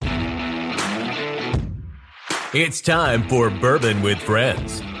It's time for Bourbon with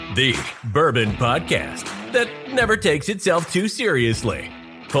Friends, the bourbon podcast that never takes itself too seriously.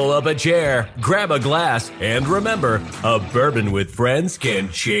 Pull up a chair, grab a glass, and remember, a bourbon with friends can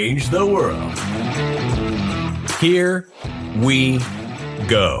change the world. Here we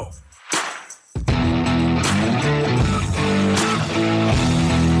go.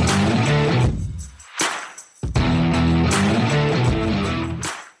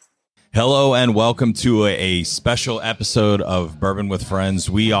 Hello and welcome to a special episode of Bourbon with Friends.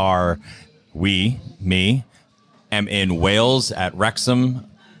 Me, am in Wales at Wrexham.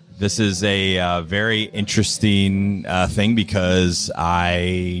 This is a very interesting thing because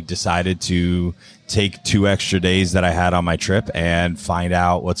I decided to take 2 extra days that I had on my trip and find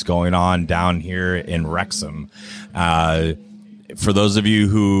out what's going on down here in Wrexham. For those of you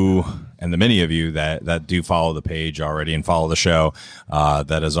who, and the many of you that do follow the page already and follow the show,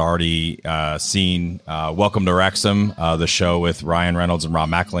 that has already seen Welcome to Wrexham, the show with Ryan Reynolds and Rob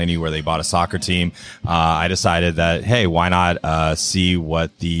McElhenney, where they bought a soccer team. I decided that, hey, why not see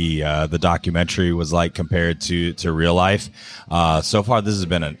what the documentary was like compared to real life? So far, this has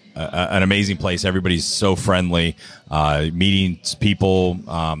been an amazing place. Everybody's so friendly. Meeting people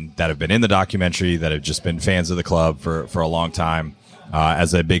that have been in the documentary, that have just been fans of the club for a long time.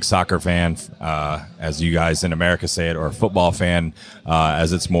 As a big soccer fan, as you guys in America say it, or a football fan,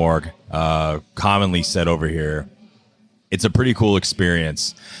 as it's more commonly said over here, it's a pretty cool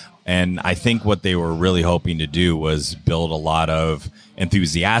experience. And I think what they were really hoping to do was build a lot of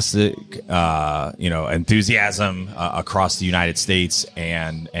enthusiasm across the United States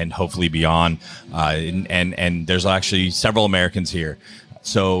and hopefully beyond. And there's actually several Americans here.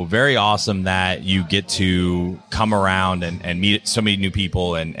 So very awesome that you get to come around and meet so many new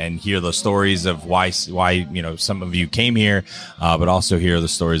people and hear the stories of why some of you came here, but also hear the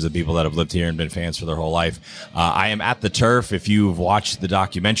stories of people that have lived here and been fans for their whole life. I am at the Turf. If you've watched the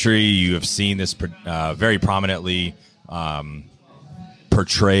documentary, you have seen this very prominently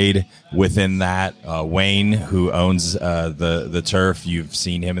portrayed within that. Wayne, who owns the Turf, you've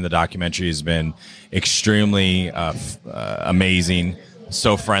seen him in the documentary, has been extremely amazing.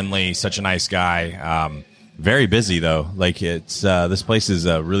 So friendly, such a nice guy. Very busy though. Like it's this place is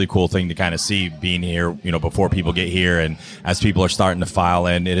a really cool thing to kind of see being here, before people get here and as people are starting to file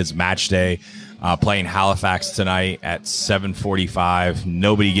in. It is match day. Playing Halifax tonight at 7:45.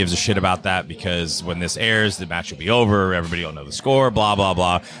 Nobody gives a shit about that because when this airs, the match will be over. Everybody will know the score, blah, blah,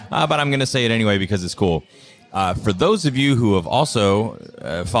 blah. But I'm going to say it anyway because it's cool. For those of you who have also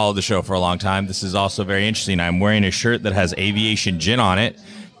followed the show for a long time, this is also very interesting. I'm wearing a shirt that has Aviation Gin on it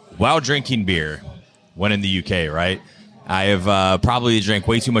while drinking beer when in the UK, right? I have probably drank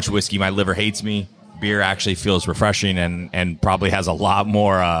way too much whiskey. My liver hates me. Beer actually feels refreshing and probably has a lot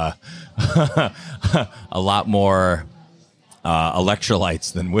more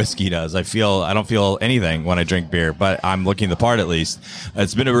electrolytes than whiskey does. I don't feel anything when I drink beer, but I'm looking the part at least.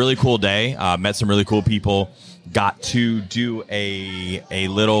 It's been a really cool day. Met some really cool people. Got to do a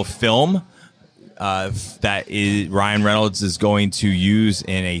little film that Ryan Reynolds is going to use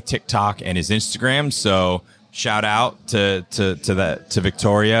in a TikTok and his Instagram. So shout out to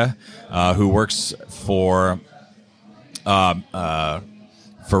Victoria, who works for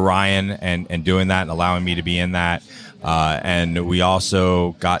Ryan and doing that and allowing me to be in that. And we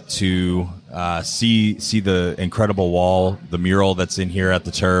also got to see the incredible wall, the mural that's in here at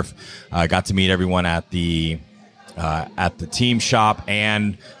the Turf. Got to meet everyone at the team shop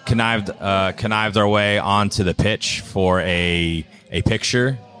and connived our way onto the pitch for a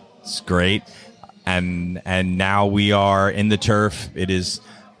picture. It's great. And now we are in the Turf. It is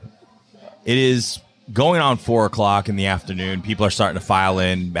going on 4:00 in the afternoon. People are starting to file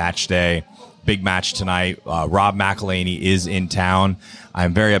in. Match day. Big match tonight. Rob McElhenney is in town.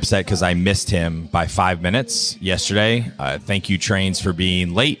 I'm very upset because I missed him by 5 minutes yesterday. Thank you, Trains, for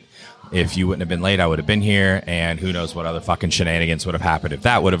being late. If you wouldn't have been late, I would have been here, and who knows what other fucking shenanigans would have happened if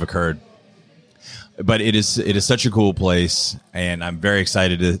that would have occurred. But it is such a cool place, and I'm very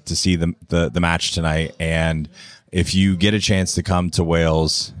excited to see the match tonight. And if you get a chance to come to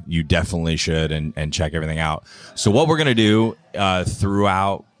Wales, you definitely should and check everything out. So what we're going to do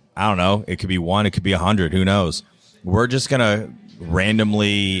throughout, I don't know, it could be 1, it could be 100, who knows? We're just going to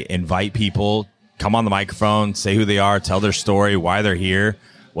randomly invite people, come on the microphone, say who they are, tell their story, why they're here,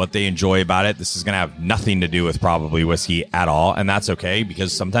 what they enjoy about it. This is going to have nothing to do with probably whiskey at all, and that's okay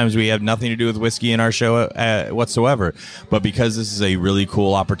because sometimes we have nothing to do with whiskey in our show whatsoever. But because this is a really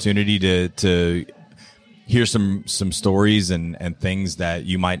cool opportunity to hear some stories and things that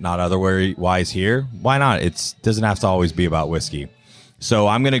you might not otherwise hear, why not? It doesn't have to always be about whiskey. So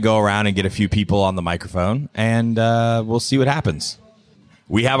I'm going to go around and get a few people on the microphone, and we'll see what happens.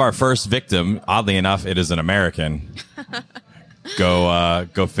 We have our first victim. Oddly enough, it is an American.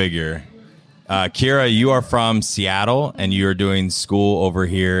 Go figure. Kira, you are from Seattle, and you're doing school over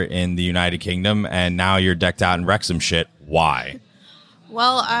here in the United Kingdom, and now you're decked out in Wrexham shit. Why?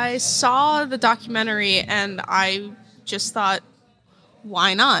 Well, I saw the documentary, and I just thought,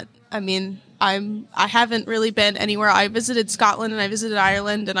 why not? I mean, I haven't really been anywhere. I visited Scotland and I visited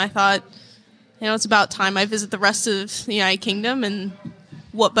Ireland, and I thought, it's about time I visit the rest of the United Kingdom, and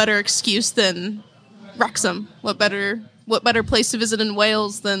what better excuse than Wrexham? What better place to visit in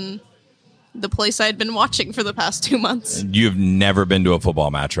Wales than the place I had been watching for the past 2 months? You've never been to a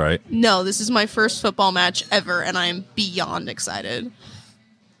football match, right? No, this is my first football match ever, and I am beyond excited.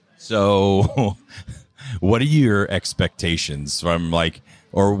 So, what are your expectations from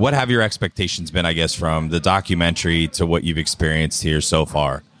or what have your expectations been, I guess, from the documentary to what you've experienced here so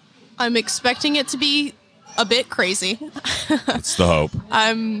far? I'm expecting it to be a bit crazy. It's the hope.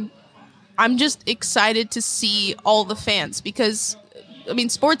 I'm just excited to see all the fans because,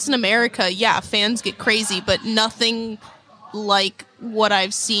 sports in America, yeah, fans get crazy, but nothing like what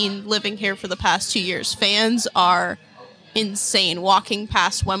I've seen living here for the past 2 years. Fans are insane. Walking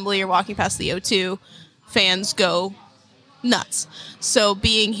past Wembley or walking past the O2, fans go nuts. So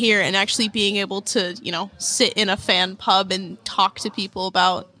being here and actually being able to, sit in a fan pub and talk to people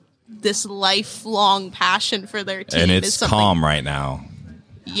about this lifelong passion for their team. And it's calm right now.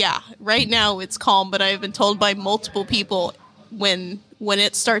 Yeah, right now it's calm, but I've been told by multiple people when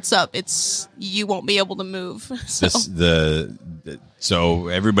it starts up, you won't be able to move. So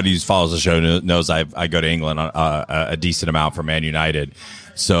everybody who follows the show knows I go to England a decent amount for Man United.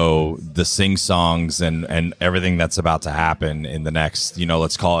 So the sing-songs and everything that's about to happen in the next,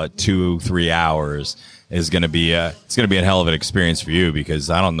 let's call it 2-3 hours is going to be a hell of an experience for you, because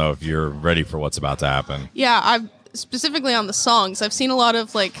I don't know if you're ready for what's about to happen. Yeah, I've specifically on the songs, I've seen a lot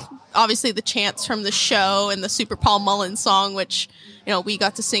of obviously the chants from the show and the Super Paul Mullen song, which we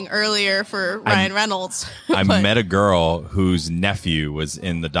got to sing earlier for Ryan Reynolds. I met a girl whose nephew was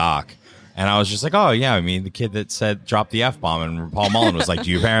in the doc. And I was just like, oh, yeah, the kid that said drop the F-bomb. And Paul Mullen was like,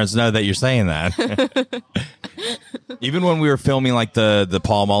 do your parents know that you're saying that? Even when we were filming the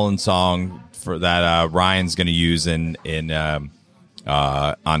Paul Mullen song for that Ryan's going to use on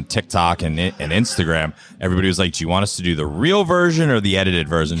TikTok and Instagram, everybody was like, do you want us to do the real version or the edited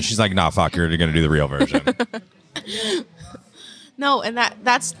version? She's like, nah, fuck, you're going to do the real version. No, and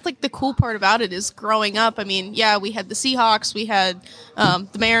that's the cool part about it is growing up. Yeah, we had the Seahawks, we had the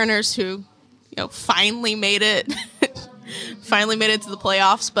Mariners who, finally made it to the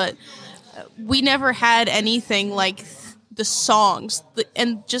playoffs, but we never had anything like the songs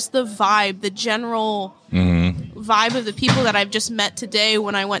and just the vibe, the general vibe of the people that I've just met today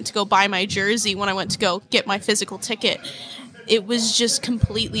when I went to go buy my jersey, when I went to go get my physical ticket. It was just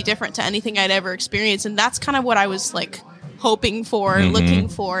completely different to anything I'd ever experienced, and that's kind of what I was hoping for, looking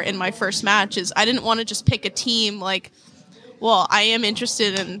for in my first match. Is I didn't want to just pick a team I am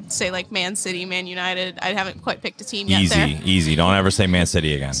interested in, say, Man City, Man United. I haven't quite picked a team yet. Easy. Don't ever say Man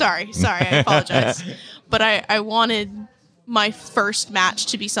City again. Sorry, I apologize. But I wanted my first match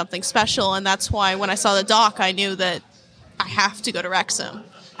to be something special, and that's why when I saw the doc, I knew that I have to go to Wrexham.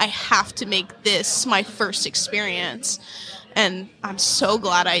 I have to make this my first experience. And I'm so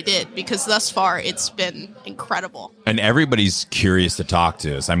glad I did, because thus far it's been incredible. And everybody's curious to talk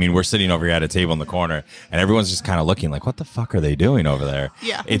to us. We're sitting over here at a table in the corner, and everyone's just kind of looking like, what the fuck are they doing over there?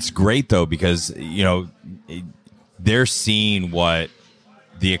 Yeah. It's great, though, because, they're seeing what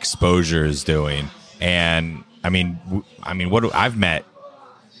the exposure is doing. And, I've met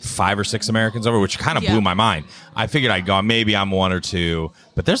 5 or 6 Americans over, which kind of blew my mind. I figured I'd go, maybe I'm 1 or 2,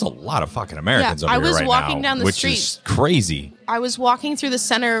 but there's a lot of fucking Americans over here right now. I was walking down the street, which is crazy. I was walking through the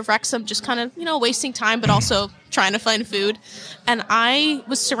center of Wrexham, just kind of, wasting time, but also trying to find food. And I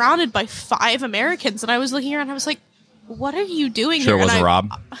was surrounded by 5 Americans, and I was looking around, and I was like, what are you doing Sure here? It wasn't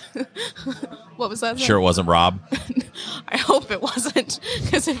Rob? What was that? Sure it wasn't Rob? I hope it wasn't,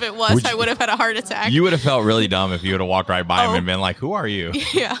 because if it was, I would have had a heart attack. You would have felt really dumb if you would have walked right by him and been like, who are you?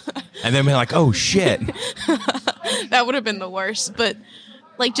 Yeah. And then been like, oh, shit. That would have been the worst. But,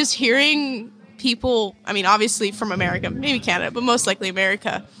 just hearing people, obviously from America, maybe Canada, but most likely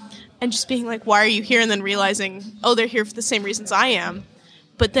America, and just being like, why are you here? And then realizing, oh, they're here for the same reasons I am.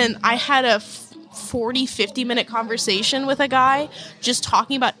 But then I had a 40-50 minute conversation with a guy just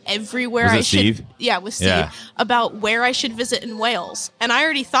talking about everywhere was I it should Steve? Yeah, with Steve. Yeah. About where I should visit in Wales. And I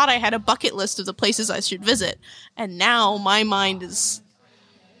already thought I had a bucket list of the places I should visit. And now my mind is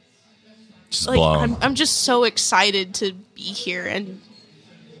just blown. I'm just so excited to be here and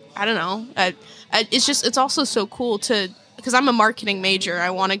I don't know. It's also so cool because I'm a marketing major. I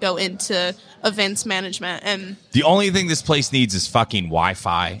want to go into events management, and The only thing this place needs is fucking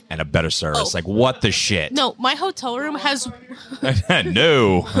Wi-Fi and a better service. Oh. Like, what the shit? no, my hotel room has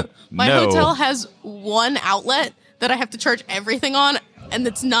No. my No. hotel has one outlet that I have to charge everything on, and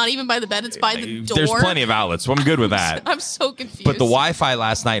it's not even by the bed; it's by the door. There's plenty of outlets, so I'm good with that. I'm so confused. But the Wi-Fi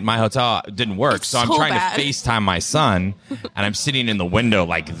last night in my hotel didn't work, It's so I'm so trying bad. to FaceTime my son, and I'm sitting in the window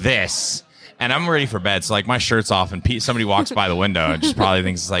like this, and I'm ready for bed. So like my shirt's off, and somebody walks by the window and just probably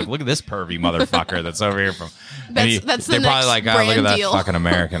thinks it's like, look at this pervy motherfucker that's over here from. That's the they're probably next like, oh, look at brand that deal. fucking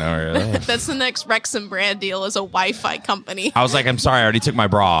American over there. That's the next Wrexham brand deal is a Wi-Fi company. I was like, I'm sorry, I already took my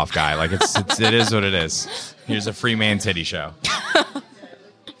bra off, guy. Like it is what it is. Here's a free man titty show.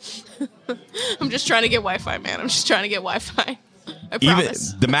 I'm just trying to get Wi-Fi, man. I'm just trying to get Wi-Fi. I Even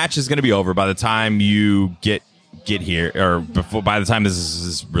promise. the match is going to be over by the time you get here, or before by the time this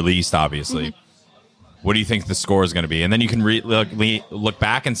is released. Obviously, what do you think the score is going to be? And then you can look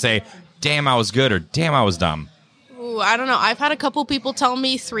back and say, "Damn, I was good," or "Damn, I was dumb." Ooh, I don't know. I've had a couple people tell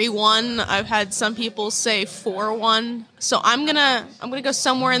me 3-1. I've had some people say 4-1. So I'm gonna go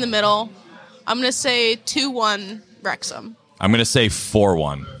somewhere in the middle. I'm gonna say 2-1 Wrexham. I'm going to say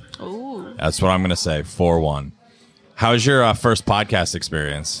 4-1. Ooh. That's what I'm going to say. 4-1. How's your first podcast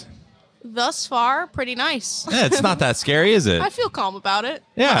experience? Thus far, pretty nice. Yeah, it's not that scary, is it? I feel calm about it.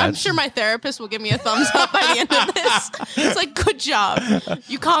 Yeah, I'm it's- sure my therapist will give me a thumbs up by the end of this. It's like, good job.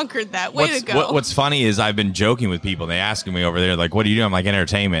 You conquered that. Way to go. What's funny is I've been joking with people. They asking me over there, like, what do you do? I'm like,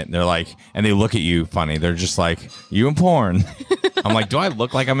 entertainment. And they're like, and they look at you funny. They're just like, you in porn? I'm like, do I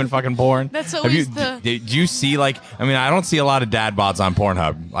look like I'm in fucking porn? That's Have always do you see, like, I mean, I don't see a lot of dad bods on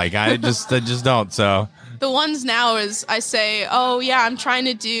Pornhub. Like, I just don't. So The ones now is I say, oh, yeah, I'm trying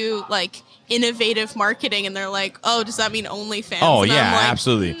to do, like, innovative marketing. And they're like, oh, does that mean OnlyFans? Oh, And I'm yeah, like,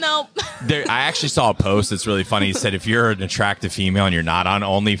 absolutely. Nope. I actually saw a post that's really funny. He said, if you're an attractive female and you're not on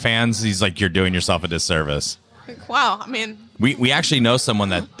OnlyFans, he's like, you're doing yourself a disservice. Like, wow. I mean, We actually know someone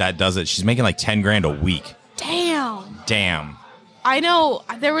that does it. She's making like 10 grand a week. damn. Damn. I know.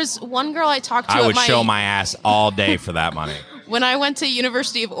 There was one girl I talked to I at would show my ass all day for that money. when I went to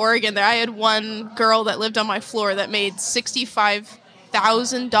University of Oregon, there I had one girl that lived on my floor that made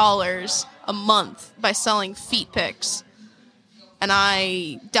 $65,000 a month by selling feet pics, and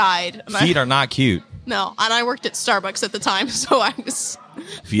I died. And Feet are not cute. no, and I worked at Starbucks at the time, so I was.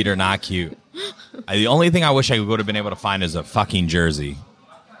 Feet are not cute. The only thing I wish I would have been able to find is a fucking jersey,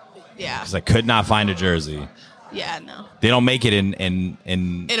 Yeah, because I could not find a jersey. yeah, no. They don't make it in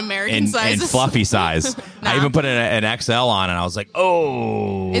American in sizes. fluffy size. Nah. I even put an XL on, and I was like,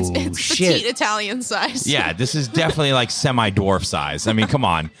 oh, It's shit. petite Italian size. Yeah, this is definitely like semi-dwarf size. I mean, come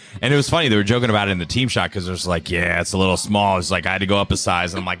on. And it was funny. They were joking about it in the team shot because it was like, yeah, it's a little small. It's like, I had to go up a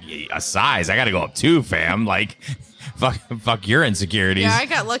size. And I'm like, yeah, a size? I got to go up 2, fam. Like, fuck your insecurities. Yeah, I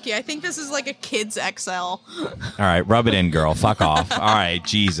got lucky. I think this is like a kid's XL. All right, rub it in, girl. Fuck off. All right,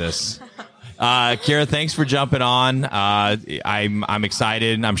 Jesus. Kira, thanks for jumping on. I'm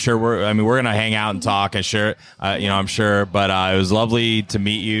excited. I'm sure we're gonna hang out and talk. I'm sure. But it was lovely to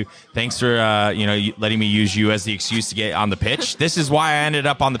meet you. Thanks for letting me use you as the excuse to get on the pitch. This is why I ended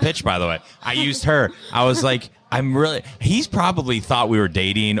up on the pitch. By the way, I used her. I was like, he's probably thought we were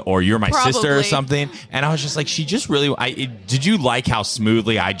dating or you're my sister or Probably. something. And I was just like, she just really, did you like how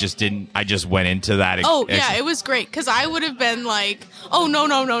smoothly I just went into that? Oh, yeah, it was great because I would have been like, oh,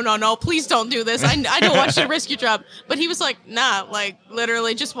 no, please don't do this. I don't want you to risk your job. But he was like, nah, like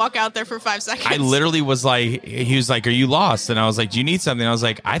literally just walk out there for 5 seconds. I literally was like, he was like, are you lost? And I was like, do you need something? I was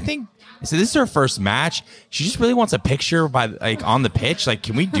like, I said, this is her first match. She just really wants a picture on the pitch. Like,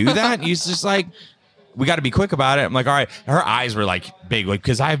 can we do that? And he's just like, we got to be quick about it. I'm like, all right. Her eyes were like big, like,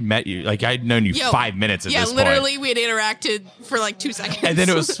 because I've met you, like I'd known you 5 minutes at this point. Yeah, literally, we had interacted for like 2 seconds. And then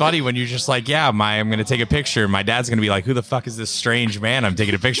it was funny when you're just like, yeah, I'm going to take a picture. My dad's going to be like, who the fuck is this strange man I'm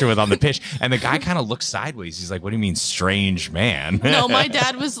taking a picture with on the pitch? And the guy kind of looks sideways. He's like, what do you mean strange man? No, my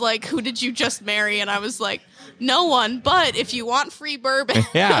dad was like, who did you just marry? And I was like, no one, but if you want free bourbon.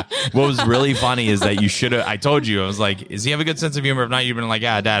 Yeah. What was really funny is that you should have, I told you, I was like, does he have a good sense of humor? If not, you've been like,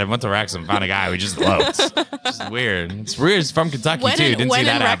 yeah, Dad, I went to Wrexham, found a guy, we just eloped. Just weird. It's weird. It's from Kentucky, too. Didn't see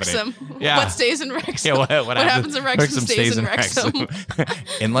that happening. Yeah. What stays in Wrexham? Yeah, what happens in Wrexham stays in Wrexham.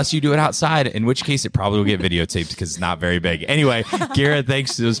 Unless you do it outside, in which case it probably will get videotaped because it's not very big. Anyway, Kira,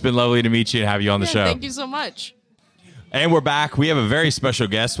 thanks. It's been lovely to meet you and have you on the show. Thank you so much. And we're back. We have a very special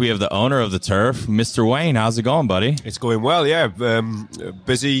guest. We have the owner of the turf, Mr. Wayne. How's it going, buddy? It's going well, yeah.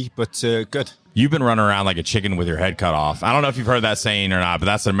 Busy, but good. You've been running around like a chicken with your head cut off. I don't know if you've heard that saying or not, but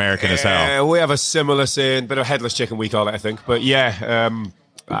that's American as hell. We have a similar saying, bit of headless chicken we call it, I think. But yeah,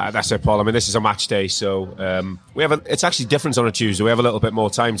 That's it, Paul. I mean, this is a match day, so it's actually different on a Tuesday. We have a little bit more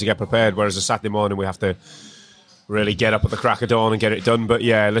time to get prepared, whereas a Saturday morning we have to really get up at the crack of dawn and get it done. But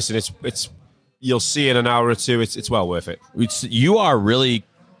yeah, listen, it's you'll see in an hour or two. It's well worth it. You are really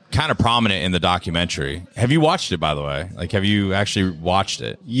kind of prominent in the documentary. Have you watched it, by the way? Like, have you actually watched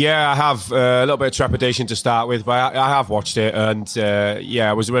it? Yeah, I have a little bit of trepidation to start with, but I have watched it, and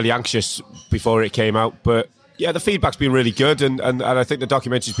I was really anxious before it came out, but. Yeah, the feedback's been really good, and I think the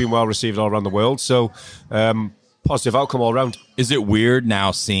documentary's been well received all around the world. So, positive outcome all around. Is it weird now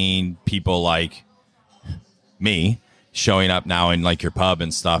seeing people like me showing up now in like your pub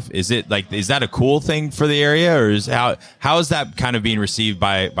and stuff? Is that a cool thing for the area, or how is that kind of being received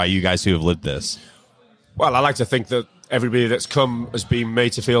by you guys who have lived this? Well, I like to think that everybody that's come has been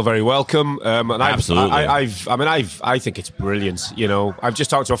made to feel very welcome. And Absolutely. I think it's brilliant. You know, I've just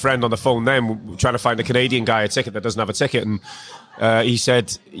talked to a friend on the phone then, trying to find a Canadian guy a ticket that doesn't have a ticket. And he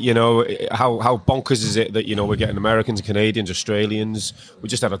said, you know, how bonkers is it that, you know, we're getting Americans, Canadians, Australians. We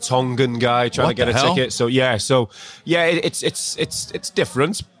just had a Tongan guy trying to get a ticket. So, it's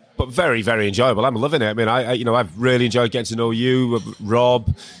different. But very, very enjoyable. I'm loving it. I mean, I've really enjoyed getting to know you,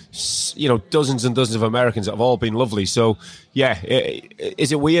 Rob, you know, dozens and dozens of Americans that have all been lovely. So, yeah,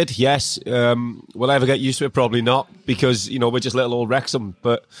 is it weird? Yes. Will I ever get used to it? Probably not, because, you know, we're just little old Wrexham.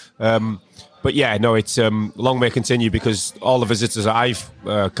 But yeah, no, it's long may it continue, because all the visitors that I've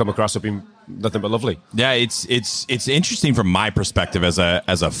come across have been nothing but lovely. Yeah, it's interesting from my perspective as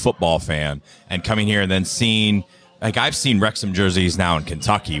a football fan, and coming here and then seeing. Like, I've seen Wrexham jerseys now in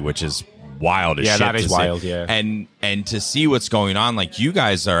Kentucky, which is wild as shit. Yeah, that is wild, see. yeah. And to see what's going on, like, you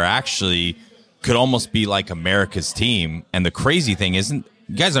guys are actually could almost be like America's team. And the crazy thing isn't,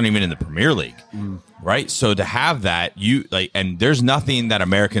 you guys aren't even in the Premier League, right? So to have that, and there's nothing that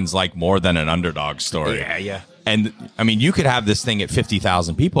Americans like more than an underdog story. Yeah. And I mean, you could have this thing at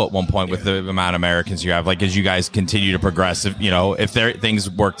 50,000 people at one point with the amount of Americans you have, like, as you guys continue to progress, if things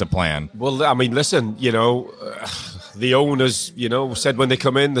work to plan. Well, I mean, listen, you know, the owners, you know, said when they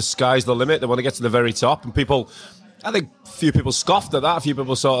come in, the sky's the limit. They want to get to the very top. And people, I think a few people scoffed at that. A few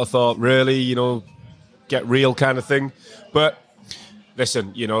people sort of thought, really, you know, get real kind of thing. But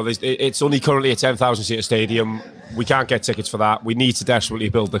listen, you know, it's only currently a 10,000-seater stadium. We can't get tickets for that. We need to desperately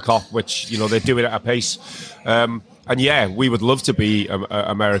build the Kop, which, you know, they're doing at a pace. And yeah, we would love to be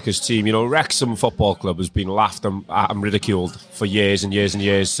America's team. You know, Wrexham Football Club has been laughed and ridiculed for years and years and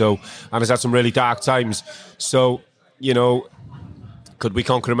years. So, and has had some really dark times. So, you know, could we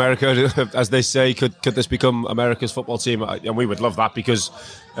conquer America, as they say? Could this become America's football team? And we would love that, because,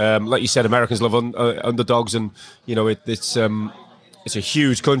 like you said, Americans love underdogs, and, you know, it's a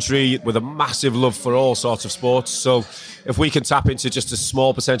huge country with a massive love for all sorts of sports. So if we can tap into just a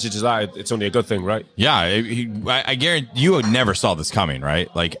small percentage of that, it's only a good thing, right? Yeah, I guarantee you never saw this coming, right?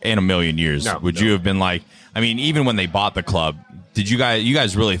 Like, in a million years. No, you have been like, I mean, even when they bought the club, you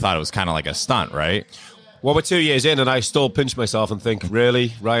guys really thought it was kind of like a stunt, right? Well, we're 2 years in, and I still pinch myself and think,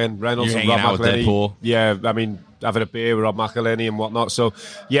 really, Ryan Reynolds and Rob out with McElhenney? Deadpool? Yeah, I mean, having a beer with Rob McElhenney and whatnot. So,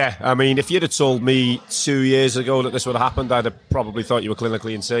 yeah, I mean, if you'd have told me 2 years ago that this would have happened, I'd have probably thought you were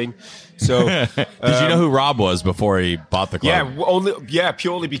clinically insane. So, did you know who Rob was before he bought the club? Yeah,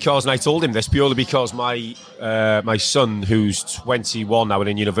 purely because, and I told him this, purely because my son, who's 21 now and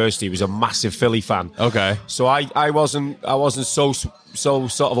in university, was a massive Philly fan. Okay. So I wasn't so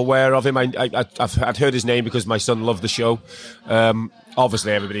sort of aware of him. I'd heard his name because my son loved the show.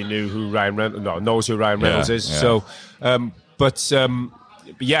 Obviously, everybody knows who Ryan Reynolds is. Yeah. So, but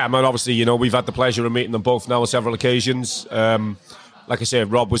yeah, I mean, obviously, you know, we've had the pleasure of meeting them both now on several occasions. Like I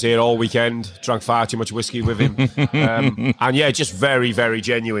said, Rob was here all weekend, drank far too much whiskey with him. And yeah, just very, very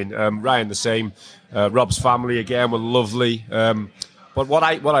genuine. Ryan, the same. Rob's family, again, were lovely. But what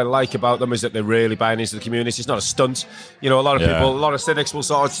I like about them is that they're really buying into the community. It's not a stunt. You know, a lot of people, a lot of cynics will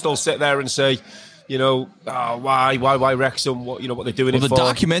sort of still sit there and say, you know, why Wrexham? What they're doing it for? The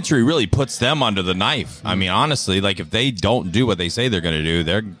documentary really puts them under the knife. I mean, honestly, like, if they don't do what they say they're going to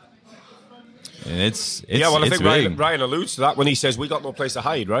do, it's I think Ryan alludes to that when he says we got no place to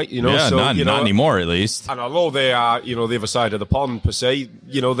hide, right? You know, yeah, not anymore, at least. And although they are, you know, the other side of the pond per se,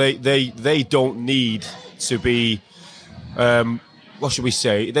 you know, they don't need to be, what should we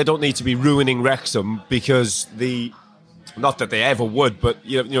say? They don't need to be ruining Wrexham, because not that they ever would, but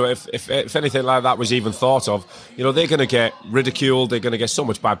you know, if anything like that was even thought of, you know, they're going to get ridiculed. They're going to get so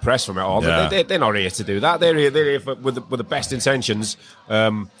much bad press from it all. Yeah. They're not here to do that. They're here with the best intentions.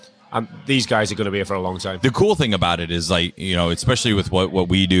 And these guys are going to be here for a long time. The cool thing about it is, like, you know, especially with what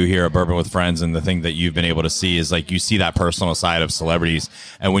we do here at Bourbon with Friends, and the thing that you've been able to see is, like, you see that personal side of celebrities.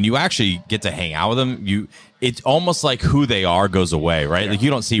 And when you actually get to hang out with them, it's almost like who they are goes away, right? Like you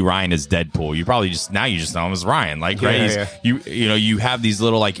don't see Ryan as Deadpool. You probably just know him as Ryan. Like, right? You have these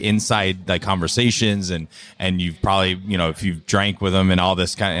little like inside like conversations, and you've probably, if you've drank with him and all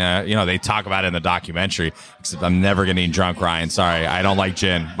this kind of, they talk about it in the documentary. Except I'm never getting drunk, Ryan. Sorry, I don't like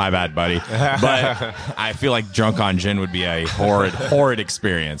gin. My bad, buddy. But I feel like drunk on gin would be a horrid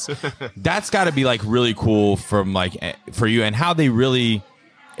experience. That's got to be like really cool from like for you, and how they really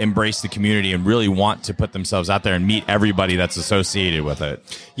embrace the community and really want to put themselves out there and meet everybody that's associated with it.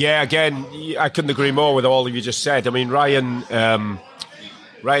 Yeah, again, I couldn't agree more with all of you just said. I mean, Ryan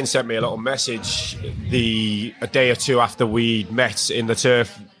sent me a little message a day or two after we met in the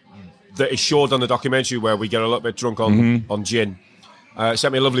turf that he showed on the documentary where we get a little bit drunk on gin.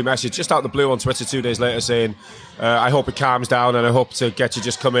 Sent me a lovely message just out of the blue on Twitter 2 days later saying, I hope it calms down and I hope to get to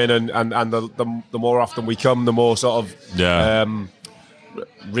just come in and the more often we come, the more sort of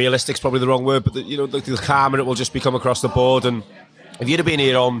realistic's probably the wrong word, but the calmer it will just become across the board. And if you'd have been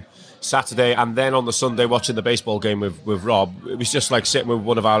here on Saturday and then on the Sunday watching the baseball game with Rob, it was just like sitting with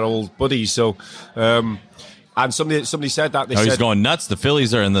one of our old buddies. So and somebody said that he's going nuts. The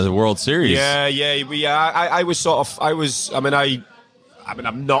Phillies are in the World Series. I'm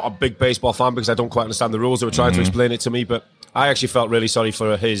not a big baseball fan because I don't quite understand the rules. They were trying to explain it to me, but I actually felt really sorry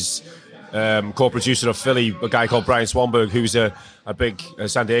for his co-producer of Philly, a guy called Brian Swanberg, who's a big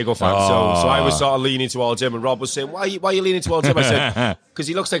San Diego fan. So I was sort of leaning towards him, and Rob was saying, why are you leaning towards him? I said, because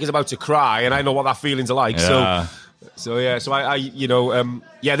he looks like he's about to cry, and I know what that feelings are like. Yeah. So they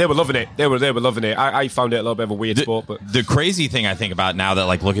were loving it. They were loving it. I found it a little bit of a weird sport. But the crazy thing I think about now that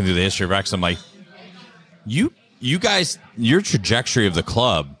like looking through the history of Wrexham, like you guys, your trajectory of the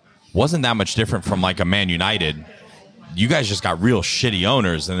club wasn't that much different from like a Man United. You guys just got real shitty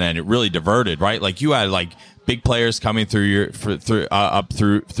owners, and then it really diverted, right? Like you had like big players coming through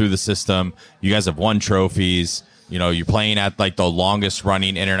the system. You guys have won trophies. You're playing at like the longest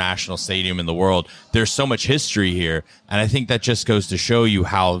running international stadium in the world. There's so much history here, and I think that just goes to show you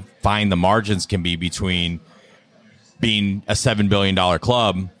how fine the margins can be between being a $7 billion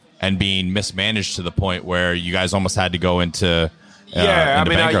club and being mismanaged to the point where you guys almost had to go into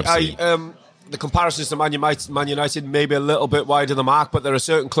bankruptcy. The comparisons to Man United may be a little bit wide of the mark, but there are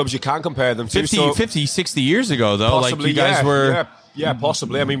certain clubs you can compare them to. 50, 60 years ago, though, possibly, like you guys were... Yeah,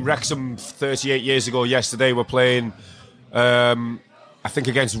 possibly. I mean, Wrexham 38 years ago yesterday were playing, I think,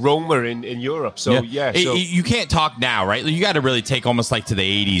 against Roma in Europe. So, you can't talk now, right? You got to really take almost like to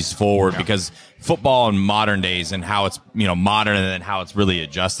the 80s forward because football in modern days and how it's, modern and then how it's really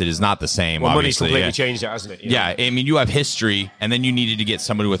adjusted is not the same, well, obviously. Money's completely changed it, hasn't it? Yeah, I mean, you have history, and then you needed to get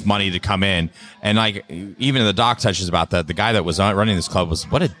somebody with money to come in. And, like, even the doc touches about that. The guy that was running this club was,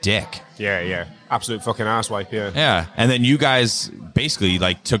 what a dick. Yeah. Absolute fucking asswipe, yeah. Yeah, and then you guys basically,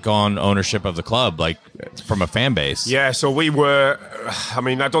 like, took on ownership of the club, like, from a fan base. Yeah, so we were... I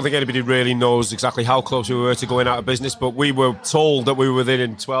mean, I don't think anybody really knows exactly how close we were to going out of business, but we were told that we were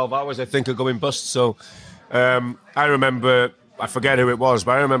within 12 hours, I think, of going bust. So I remember, I forget who it was,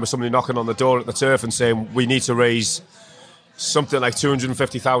 but I remember somebody knocking on the door at the turf and saying, we need to raise something like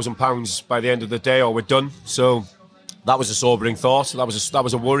 £250,000 by the end of the day or we're done. So that was a sobering thought. That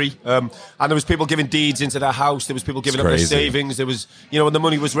was a worry. And there was people giving deeds into their house. There was people giving up their savings. There was, and the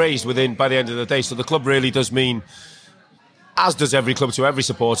money was raised by the end of the day. So the club really does mean, as does every club to every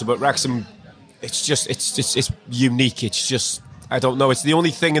supporter, but Wrexham, it's unique. It's just, I don't know. It's the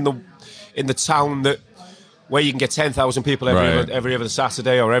only thing in the town where you can get 10,000 people every other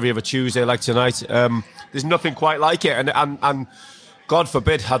Saturday or every other Tuesday, like tonight. There's nothing quite like it. And God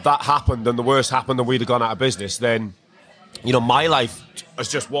forbid, had that happened and the worst happened and we'd have gone out of business, then my life as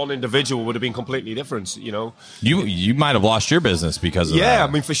just one individual would have been completely different. You might have lost your business because of that. Yeah, I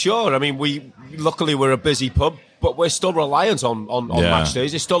mean, for sure. I mean, luckily we're a busy pub, but we're still reliant on match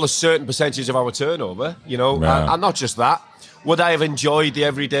days. It's still a certain percentage of our turnover, and not just that. Would I have enjoyed the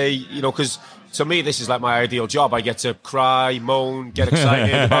everyday, because to me this is like my ideal job. I get to cry, moan, get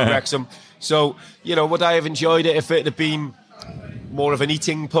excited about Wrexham. So, would I have enjoyed it if it had been more of an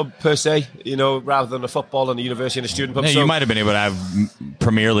eating pub per se, rather than a football and a university and a student pub? Yeah, you might have been able to have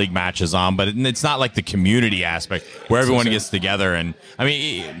Premier League matches on, but it's not like the community aspect where everyone gets together. And I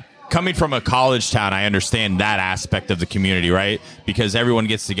mean, coming from a college town, I understand that aspect of the community, right? Because everyone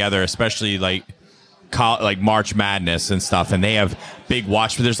gets together, especially like March Madness and stuff, and they have big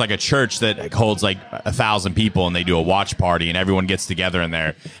watch. There's like a church that holds like 1,000 people, and they do a watch party, and everyone gets together in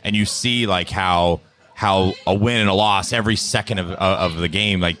there, and you see like how a win and a loss every second of the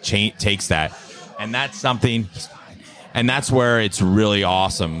game like takes that, and that's something. And that's where it's really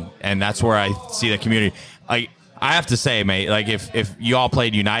awesome, and that's where I see the community. Like I have to say, mate, like if you all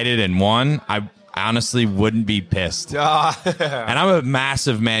played United and won, I honestly wouldn't be pissed. And I'm a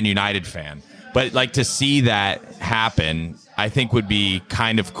massive Man United fan. But like to see that happen, I think would be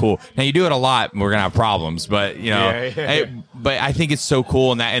kind of cool. Now you do it a lot, and we're gonna have problems. But but I think it's so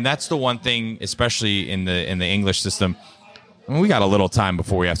cool, and that's the one thing, especially in the English system. I mean, we got a little time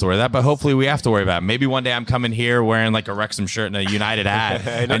before we have to worry that, but hopefully we have to worry about it. Maybe one day I'm coming here wearing like a Wrexham shirt and a United hat,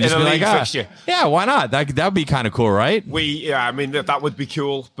 and just be like, yeah, why not? That would be kind of cool, right? I mean that would be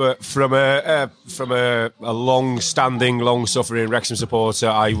cool. But from a long-standing, long-suffering Wrexham supporter,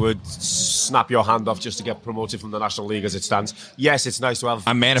 I would snap your hand off just to get promoted from the National League as it stands. Yes, it's nice to have.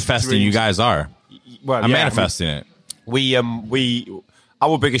 I'm manifesting. Dreams. You guys are. Well, I'm manifesting it.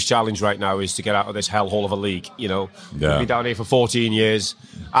 Our biggest challenge right now is to get out of this hellhole of a league. We've been down here for 14 years.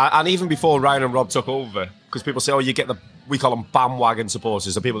 And even before Ryan and Rob took over, because people say, we call them bandwagon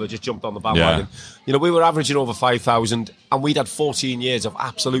supporters, the people that just jumped on the bandwagon. Yeah. We were averaging over 5,000, and we'd had 14 years of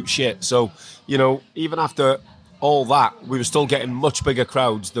absolute shit. So, even after all that, we were still getting much bigger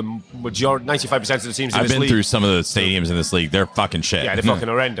crowds than 95% of the teams in this league. I've been through some of the stadiums in this league. They're fucking shit. Yeah, they're fucking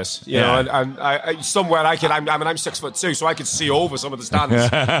horrendous. And I somewhere I'm 6'2", so I could see over some of the stands. It's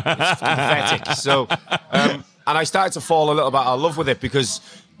pathetic. So, and I started to fall a little bit out of love with it because,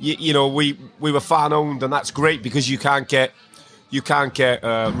 we were fan owned, and that's great because you can't get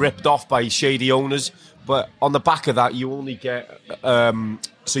ripped off by shady owners. But on the back of that, you only get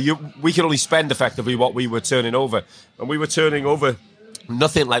we can only spend effectively what we were turning over, and we were turning over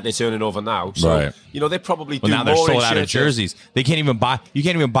nothing like they're turning over now. So right. They probably do now more. They're sold out of jerseys. They can't even buy. You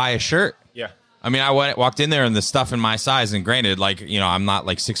can't even buy a shirt. Yeah. I mean, I walked in there and the stuff in my size, and granted, I'm not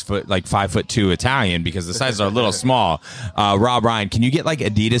like 6 foot, like 5'2" Italian because the sizes are a little small. Rob Ryan, can you get like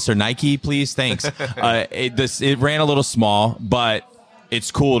Adidas or Nike, please? Thanks. It ran a little small, but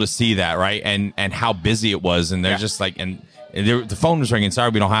it's cool to see that, right? And how busy it was, and they're just like, and the phone was ringing. Sorry,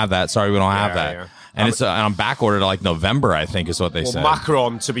 we don't have that. Sorry, we don't have that. Yeah. And I'm back ordered to like November, I think, is what they said.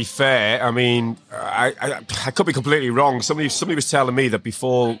 Macron, to be fair, I mean, I could be completely wrong. Somebody was telling me that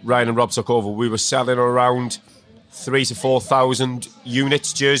before Ryan and Rob took over, we were selling around 3,000 to 4,000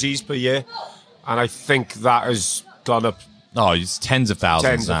 units, jerseys per year, and I think that has gone up. Oh, it's tens of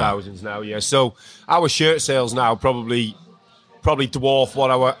thousands now. Yeah. So our shirt sales now probably dwarf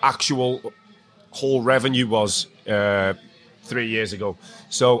what our actual whole revenue was 3 years ago.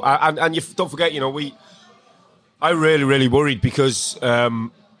 So, and you don't forget, I really, really worried because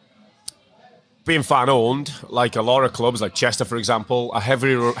being fan owned, like a lot of clubs, like Chester, for example, are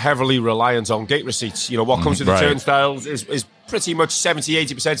heavily reliant on gate receipts. What comes to the turnstiles is pretty much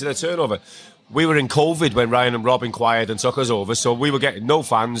 70-80% of their turnover. We were in COVID when Ryan and Rob inquired and took us over, so we were getting no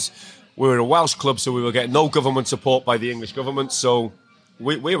fans. We were a Welsh club, so we were getting no government support by the English government. So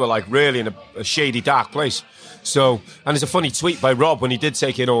we were like really in a shady, dark place. So, and there's a funny tweet by Rob when he did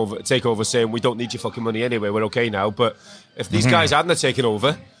take over saying, we don't need your fucking money anyway, we're okay now. But if these guys hadn't taken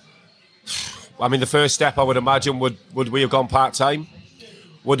over, I mean, the first step I would imagine would we have gone part-time?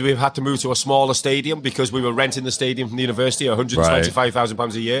 Would we have had to move to a smaller stadium because we were renting the stadium from the university,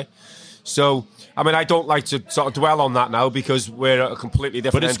 £125,000 a year? So, I mean, I don't like to sort of dwell on that now because we're at a completely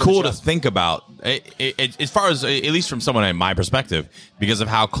different. But it's cool to think about, as far as, at least from someone in my perspective, because of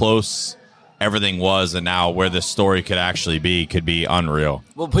how close everything was, and now where this story could actually be, could be unreal.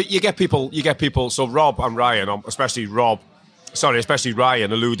 Well, but you get people. So Rob and Ryan, especially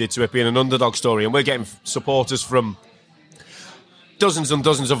Ryan, alluded to it being an underdog story, and we're getting supporters from dozens and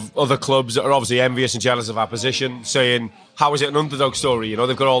dozens of other clubs that are obviously envious and jealous of our position, saying, how is it an underdog story?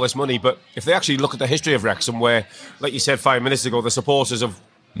 They've got all this money. But if they actually look at the history of Wrexham, where, like you said 5 minutes ago, the supporters have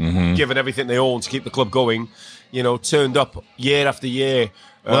given everything they own to keep the club going, turned up year after year.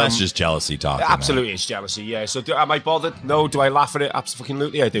 Well, that's just jealousy talking. Absolutely, man. It's jealousy, yeah. So am I bothered? No. Do I laugh at it?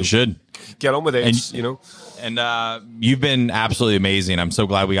 Absolutely, I do. You should. Get on with it, And you've been absolutely amazing. I'm so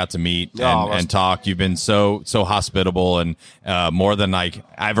glad we got to meet and talk. You've been so hospitable and more than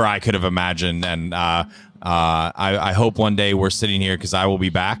ever I could have imagined. And I hope one day we're sitting here because I will be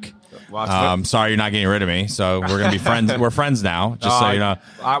back. Sorry you're not getting rid of me. So we're going to be friends. We're friends now, just so you know.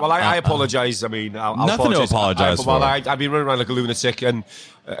 I apologize. I mean, I'll nothing to apologize for. I've been running around like a lunatic, and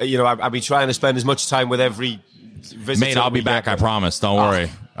I've been trying to spend as much time with every visit. Mate, I'll be back. I promise. Don't worry.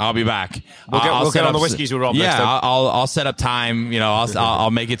 I'll be back. We'll get on the whiskeys with Rob next time. I'll set up time.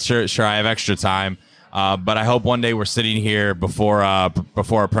 I'll make it sure I have extra time. But I hope one day we're sitting here before a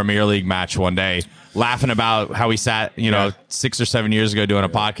Premier League match one day, laughing about how we sat, 6 or 7 years ago doing a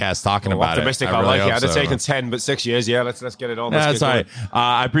podcast talking about optimistic, it. I like it. I'd have taken 10, but 6 years. Yeah, let's get it on. That's all right.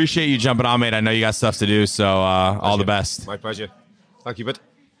 I appreciate you jumping on, mate. I know you got stuff to do, so all the best. My pleasure. Thank you, bud.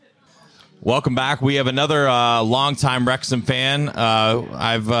 Welcome back. We have another longtime Wrexham fan.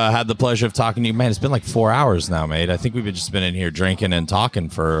 I've had the pleasure of talking to you. Man, it's been like 4 hours now, mate. I think we've just been in here drinking and talking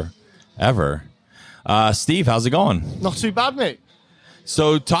forever. Steve, how's it going? Not too bad, mate.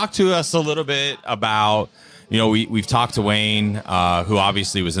 So talk to us a little bit about, we've talked to Wayne, who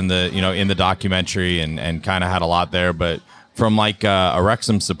obviously was in the documentary and kind of had a lot there, but from like a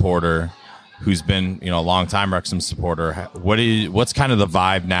Wrexham supporter who's been, a long-time Wrexham supporter, what's kind of the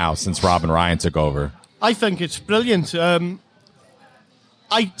vibe now since Rob and Ryan took over? I think it's brilliant. Today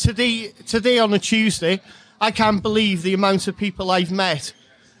on a Tuesday, I can't believe the amount of people I've met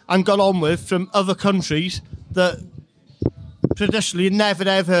and got on with from other countries that traditionally never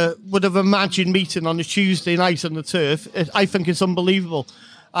ever would have imagined meeting on a Tuesday night on the turf. I think it's unbelievable.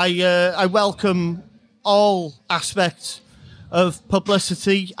 I welcome all aspects of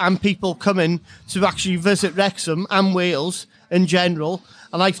publicity and people coming to actually visit Wrexham and Wales in general,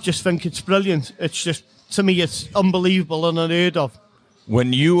 and I just think it's brilliant. It's just, to me, it's unbelievable and unheard of.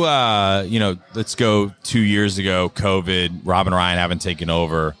 When you, let's go 2 years ago, COVID, Rob and Ryan haven't taken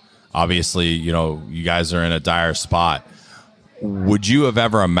over. Obviously, you guys are in a dire spot. Would you have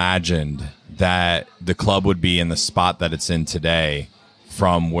ever imagined that the club would be in the spot that it's in today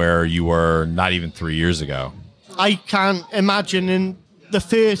from where you were not even 3 years ago? I can't imagine in the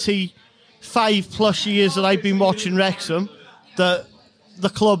 35 plus years that I've been watching Wrexham that the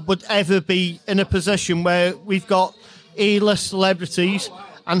club would ever be in a position where we've got A-list celebrities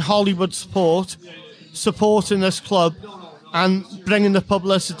and Hollywood supporting this club and bringing the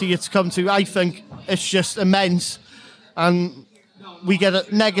publicity it's come to. I think it's just immense, and we get a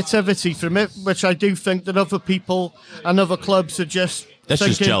negativity from it, which I do think that other people and other clubs are just That's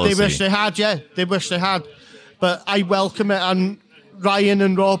thinking just jealousy. they wish they had. Yeah, they wish they had. But I welcome it, and Ryan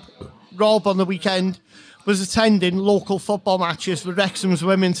and Rob on the weekend was attending local football matches with Wrexham's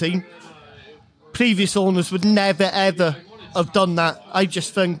women's team. Previous owners would never, ever have done that. I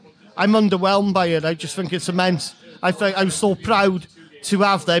just think I'm underwhelmed by it. I just think it's immense. I think I'm so proud to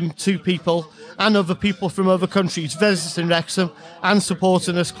have them two people and other people from other countries visiting Wrexham and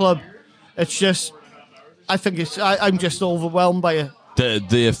supporting this club. It's just, I'm just overwhelmed by it.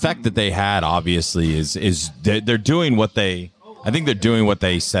 The effect that they had obviously is they're doing what they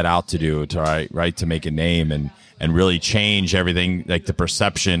set out to do, to make a name and really change everything, like the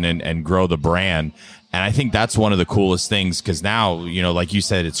perception and grow the brand. And I think that's one of the coolest things, because now, like you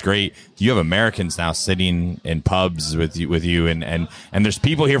said, it's great. You have Americans now sitting in pubs with you and there's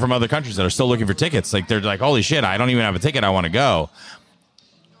people here from other countries that are still looking for tickets. Like, they're like, holy shit, I don't even have a ticket, I want to go.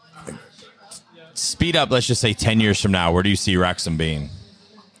 Speed up, let's just say 10 years from now, where do you see Wrexham being?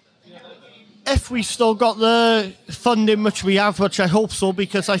 If we still got the funding, which we have, which I hope so,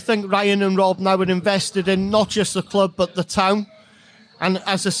 because I think Ryan and Rob now are invested in not just the club, but the town. And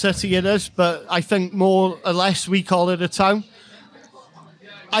as a city it is, but I think more or less we call it a town.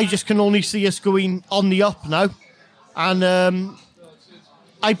 I just can only see us going on the up now. And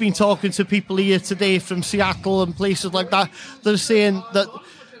I've been talking to people here today from Seattle and places like that. They're saying that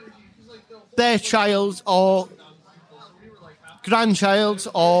their child or grandchild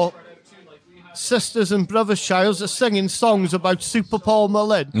or sisters and brothers' childs are singing songs about Super Paul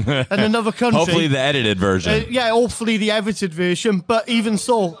Mullin in another country. Hopefully the edited version. Hopefully the edited version. But even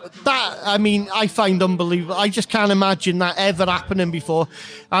so, I find unbelievable. I just can't imagine that ever happening before.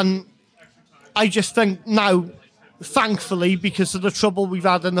 And I just think now, thankfully, because of the trouble we've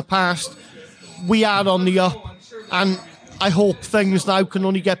had in the past, we are on the up. And I hope things now can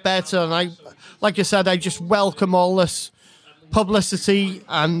only get better. And like I said, I just welcome all this publicity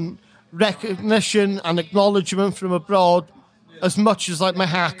and recognition and acknowledgement from abroad as much as like my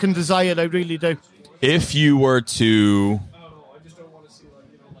heart can desire. I really do. If you were to,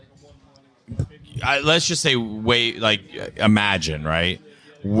 let's just say, imagine, right?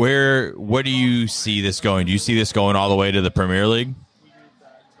 Where do you see this going? Do you see this going all the way to the Premier League?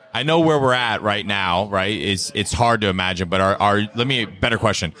 I know where we're at right now, right? It's hard to imagine, but better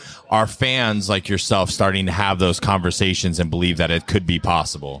question. Are fans like yourself starting to have those conversations and believe that it could be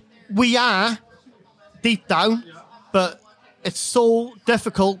possible? We are, deep down, but it's so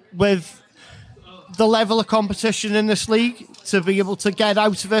difficult with the level of competition in this league to be able to get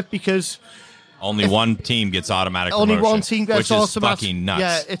out of it, because only one team gets automatic promotion. Only one team gets automatic. Which is fucking nuts.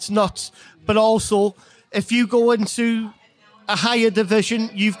 Yeah, it's nuts. But also, if you go into a higher division,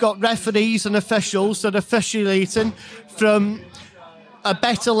 you've got referees and officials that are officiating from a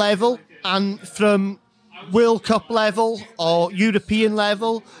better level and from World Cup level or European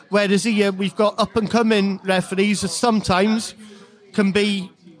level, whereas here we've got up-and-coming referees that sometimes can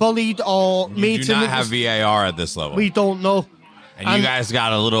be bullied or made. You do not have VAR at this level. We don't know. And you guys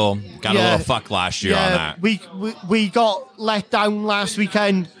got a little fuck last year on that. We got let down last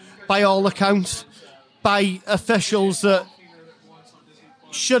weekend by all accounts by officials that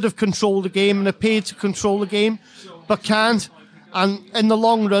should have controlled the game and appeared to control the game, but can't. And in the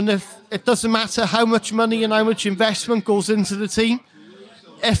long run, if it doesn't matter how much money and how much investment goes into the team,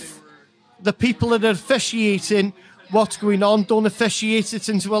 if the people that are officiating what's going on don't officiate it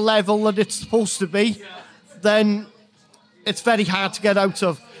into a level that it's supposed to be, then it's very hard to get out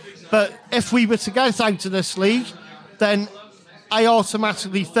of. But if we were to get out of this league, then I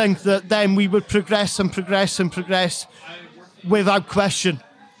automatically think that then we would progress and progress and progress without question.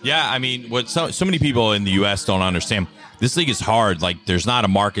 Yeah, I mean, what so many people in the U.S. don't understand, this league is hard. Like, there's not a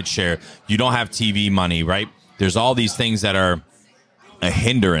market share. You don't have TV money, right? There's all these things that are a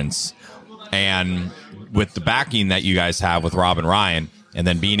hindrance. And with the backing that you guys have with Rob and Ryan, and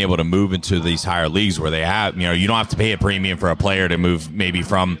then being able to move into these higher leagues where they have, you don't have to pay a premium for a player to move maybe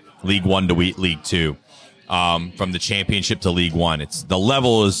from League One to League Two, from the championship to League One. The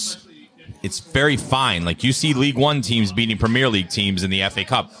level is, it's very fine. Like, you see League One teams beating Premier League teams in the FA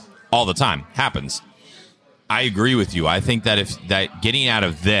Cup all the time. Happens. I agree with you. I think that getting out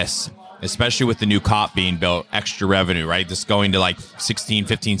of this, especially with the new COP being built, extra revenue, right? This going to like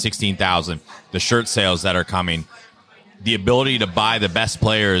 16,000, the shirt sales that are coming, the ability to buy the best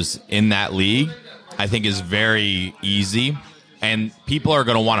players in that league, I think is very easy. And people are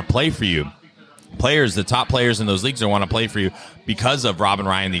going to want to play for you. The top players in those leagues are want to play for you because of Rob and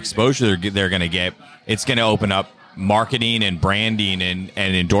Ryan, the exposure they're going to get. It's going to open up marketing and branding and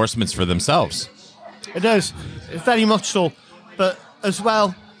endorsements for themselves. It is. Very much so. But as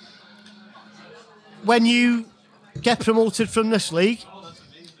well, when you get promoted from this league,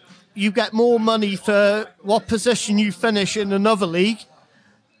 you get more money for what position you finish in another league,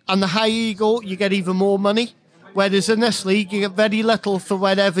 and the higher you go, you get even more money. Whereas in this league, you get very little for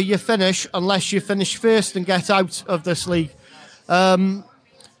wherever you finish, unless you finish first and get out of this league.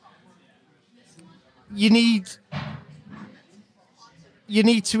 You need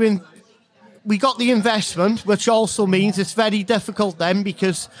to. We got the investment, which also means it's very difficult then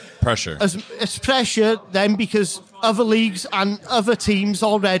because pressure. It's pressure then because other leagues and other teams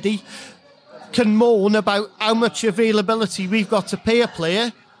already can moan about how much availability we've got to pay a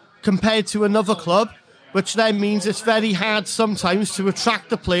player compared to another club, which then means it's very hard sometimes to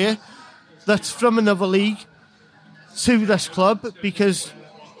attract a player that's from another league to this club because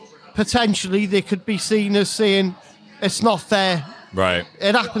potentially they could be seen as saying it's not fair. Right.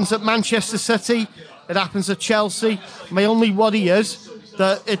 It happens at Manchester City. It happens at Chelsea. My only worry is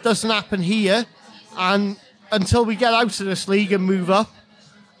that it doesn't happen here. And until we get out of this league and move up,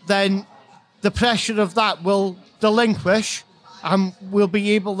 then the pressure of that will relinquish and we'll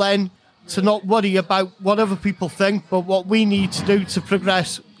be able then to not worry about what other people think, but what we need to do to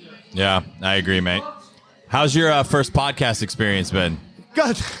progress. Yeah, I agree, mate. How's your first podcast experience been?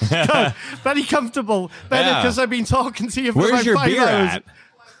 Good. Very comfortable. Better because I've been talking to you for Where's about your 5 beer hours.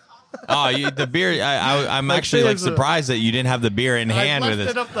 At? The beer. I'm actually surprised that you didn't have the beer in hand with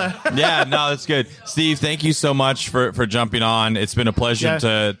us. It up there. Yeah, no, that's good. Steve, thank you so much for jumping on. It's been a pleasure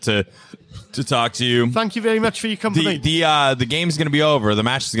to talk to you. Thank you very much for your company. The game's going to be over. The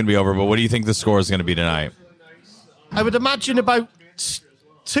match is going to be over. But what do you think the score is going to be tonight? I would imagine about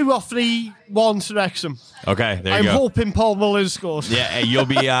 2 or 3-1 to Wrexham. Okay, there you go. I'm hoping Paul Mullins scores. Yeah, you'll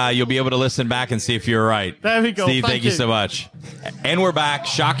be able to listen back and see if you're right. There we go. Steve, thank you so much. And we're back.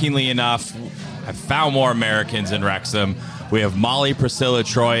 Shockingly enough, I found more Americans in Wrexham. We have Molly, Priscilla,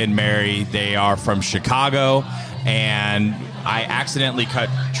 Troy, and Mary. They are from Chicago, and I accidentally cut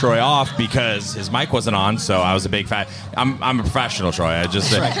Troy off because his mic wasn't on, so I was a big fan. I'm a professional, Troy.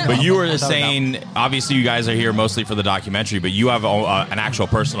 But you were saying, obviously you guys are here mostly for the documentary, but you have an actual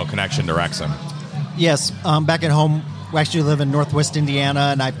personal connection to Wrexham. Yes, back at home, we actually live in Northwest Indiana,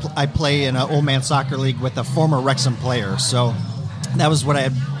 and I play in an old man soccer league with a former Wrexham player. So that was when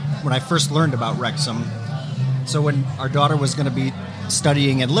I first learned about Wrexham. So when our daughter was going to be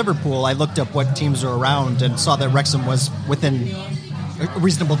studying at Liverpool, I looked up what teams were around and saw that Wrexham was within a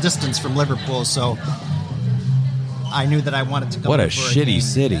reasonable distance from Liverpool. So I knew that I wanted to come. What a for shitty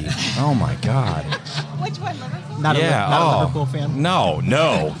city! Oh my God! Which one, Liverpool? Not a Liverpool fan.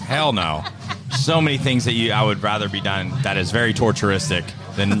 No, hell no. So many things that I would rather be done that is very torturistic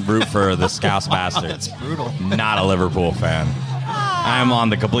than root for the Scouse Bastards. That's brutal. Not a Liverpool fan. I'm on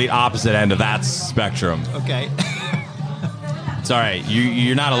the complete opposite end of that spectrum. Okay. It's all right.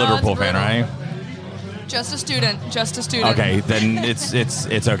 You're not a Liverpool fan, right? Just a student. Just a student. Okay, then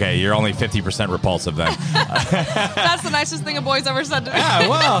it's okay. You're only 50% repulsive then. That's the nicest thing a boy's ever said to me. Yeah,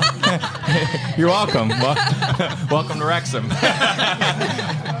 well, you're welcome. Welcome to Wrexham.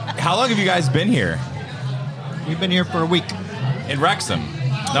 How long have you guys been here? We've been here for a week. In Wrexham?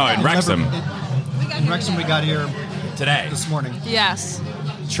 No, in Wrexham. In Wrexham, we got here Today. this morning. Yes.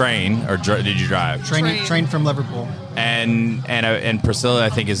 Train, or did you drive? Train from Liverpool. And Priscilla, I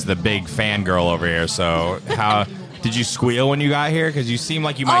think, is the big fangirl over here. So how did you squeal when you got here? Because you seem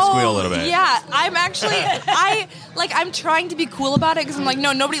like you might squeal a little bit. Yeah, I'm actually I'm trying to be cool about it because I'm like,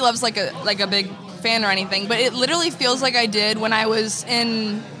 no, nobody loves like a big fan or anything, but it literally feels like I did when I was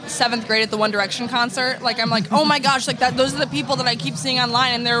in 7th grade at the One Direction concert. Like I'm like, oh my gosh, like that. Those are the people that I keep seeing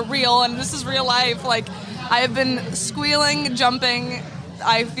online, and they're real, and this is real life. Like I have been squealing, jumping.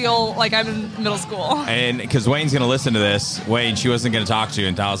 I feel like I'm in middle school. And because Wayne's going to listen to this, Wayne, she wasn't going to talk to you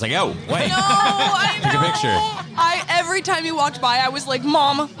until I was like, oh, Wayne. No, I know. Take a picture. Every time you walked by, I was like,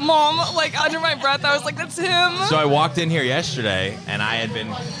 Mom, like under my breath, I was like, that's him. So I walked in here yesterday, and I've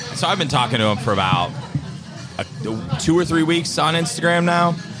been talking to him for about 2 or 3 weeks on Instagram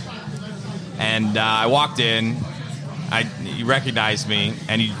now. And I walked in, he recognized me,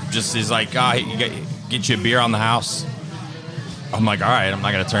 and he just is like, get you a beer on the house. I'm like, all right, I'm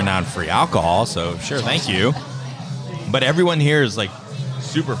not going to turn down free alcohol, so sure, thank you. But everyone here is like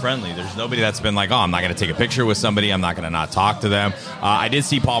super friendly. There's nobody that's been like, oh, I'm not going to take a picture with somebody. I'm not going to not talk to them. I did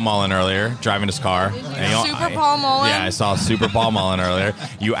see Paul Mullen earlier driving his car. Paul Mullen? Yeah, I saw Super Paul Mullen earlier.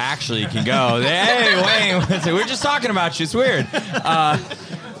 You actually can go, hey, Wayne, we're just talking about you. It's weird.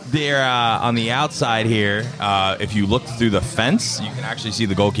 They're on the outside here. If you look through the fence, you can actually see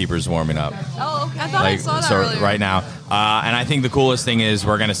the goalkeepers warming up. Oh, okay. I thought I saw that earlier. Right now. And I think the coolest thing is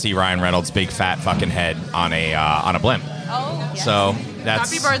we're going to see Ryan Reynolds' big fat fucking head on a blimp. Oh, yes. So that's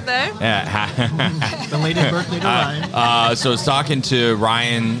happy birthday. Yeah. Belated birthday to Ryan. So I was talking to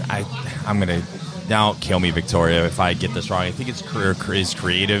Ryan. I'm going to, don't kill me, Victoria, if I get this wrong. I think it's his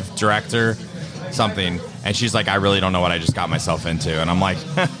creative director, something. And she's like, I really don't know what I just got myself into. And I'm like,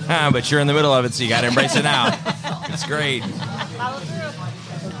 but you're in the middle of it, so you got to embrace it now. It's great.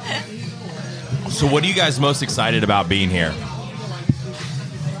 So what are you guys most excited about being here?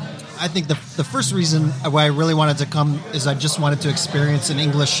 I think the first reason why I really wanted to come is I just wanted to experience an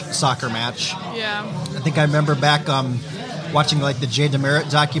English soccer match. Yeah. I think I remember back watching like the Jay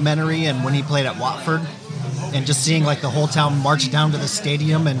Demerit documentary and when he played at Watford. And just seeing like the whole town march down to the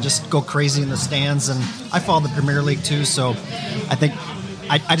stadium and just go crazy in the stands. And I follow the Premier League too, so I think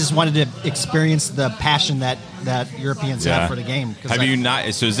I just wanted to experience the passion that Europeans have for the game. Have you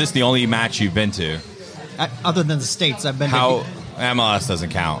not? So is this the only match you've been to? Other than the States, I've been to. MLS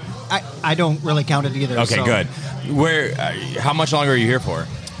doesn't count. I don't really count it either. Okay, good. How much longer are you here for?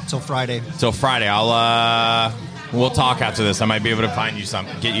 Till Friday. Till Friday. We'll talk after this. I might be able to find you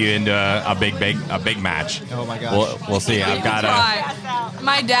get you into a big match. Oh my gosh. We'll see. I've got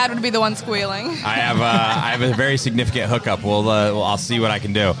my dad would be the one squealing. I have a very significant hookup. I'll see what I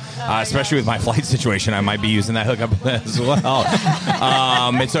can do. Especially with my flight situation, I might be using that hookup as well.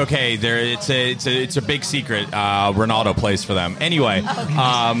 It's okay. It's a big secret. Ronaldo plays for them. Anyway,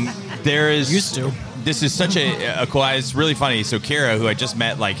 there is used to. This is such a cool. It's really funny. So Kira, who I just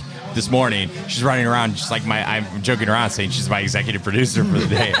met this morning, she's running around just like I'm joking around saying she's my executive producer for the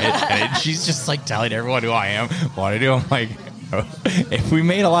day, and she's just like telling everyone who I am, what I do. I'm like, if we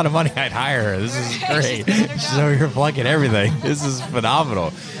made a lot of money, I'd hire her. This is great. She's over here plugging everything. This is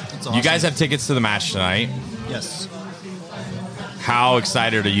phenomenal. Awesome. You guys have tickets to the match tonight? Yes. How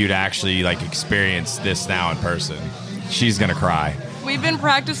excited are you to actually experience this now in person? She's gonna cry. We've been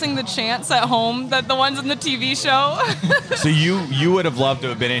practicing the chants at home, the ones in the TV show. So you would have loved to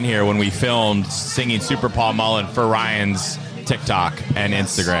have been in here when we filmed singing Super Paul Mullen for Ryan's TikTok and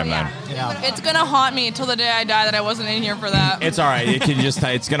Instagram. Then it's gonna haunt me until the day I die that I wasn't in here for that. It's all right.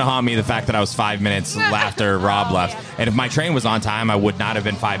 It's gonna haunt me the fact that I was 5 minutes after Rob left, and if my train was on time, I would not have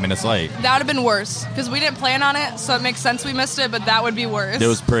been 5 minutes late. That would have been worse because we didn't plan on it, so it makes sense we missed it. But that would be worse. It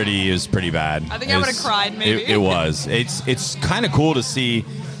was pretty bad. I think I would have cried. Maybe it was. It's kind of cool to see.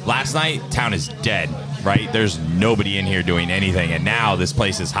 Last night, town is dead. Right? There's nobody in here doing anything, and now this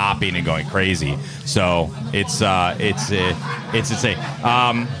place is hopping and going crazy. So it's insane.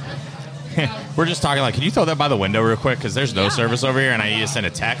 We're just talking can you throw that by the window real quick? Because there's no service over here, and I need to send a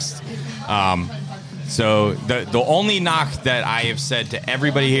text. So the only knock that I have said to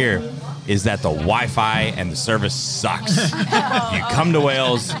everybody here is that the Wi-Fi and the service sucks. If you come to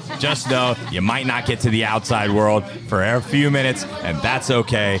Wales, just know you might not get to the outside world for a few minutes, and that's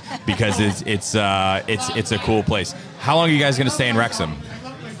okay because it's a cool place. How long are you guys going to stay in Wrexham?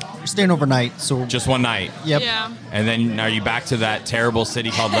 staying overnight. So Just one night. yep. Yeah. And then are you back to that terrible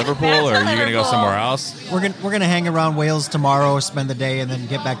city called Liverpool, or are you going to go Liverpool. somewhere else? We're gonna hang around Wales tomorrow, spend the day, and then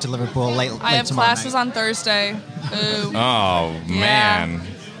get back to Liverpool late. I have tomorrow classes night. on Thursday. Boo. Oh, man.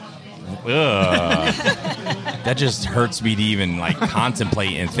 Ugh. That just hurts me to even like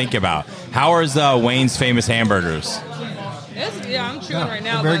contemplate and think about. How is Wayne's Famous Hamburgers? I'm chewing Yeah, right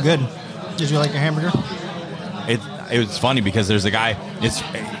now. very but- good. Did you like your hamburger? It was funny because there's a guy. It's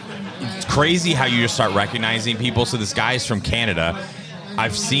crazy how you just start recognizing people. So this guy is from Canada.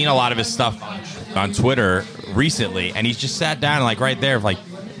 I've seen a lot of his stuff on Twitter recently, and he's just sat down like right there, like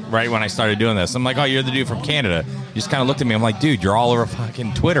right when I started doing this. I'm like, oh, you're the dude from Canada. He just kind of looked at me. I'm like, dude, you're all over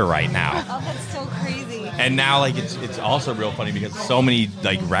fucking Twitter right now. Oh, that's so crazy. And now, like, it's also real funny because so many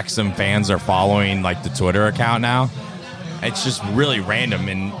like Wrexham fans are following like the Twitter account now. It's just really random,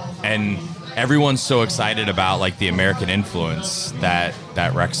 and everyone's so excited about like the American influence that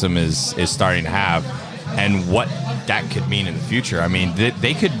Wrexham is starting to have, and what that could mean in the future. I mean,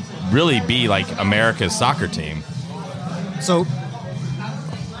 they could really be like America's soccer team. So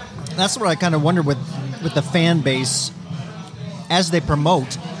that's what I kind of wonder with the fan base. As they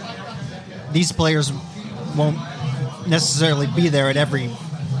promote, these players won't necessarily be there at every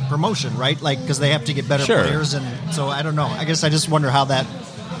promotion, right? Like, because they have to get better Sure. players, and so I don't know. I guess I just wonder how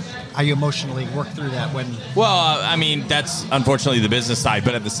you emotionally work through that when. Well, I mean, that's unfortunately the business side,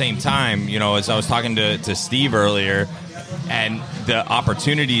 but at the same time, you know, as I was talking to Steve earlier, and the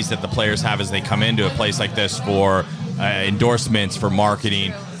opportunities that the players have as they come into a place like this for endorsements, for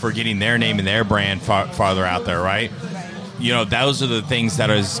marketing, for getting their name and their brand farther out there, right? You know, those are the things that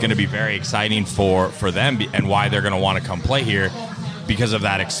is going to be very exciting for them, and why they're going to want to come play here because of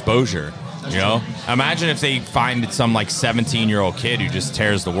that exposure. You know, imagine if they find some like 17-year-old kid who just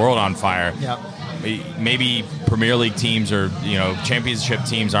tears the world on fire. Yeah. Maybe Premier League teams or, you know, championship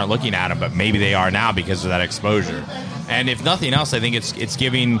teams aren't looking at him, but maybe they are now because of that exposure. And if nothing else, I think it's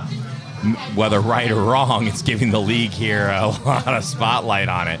giving, whether right or wrong, it's giving the league here a lot of spotlight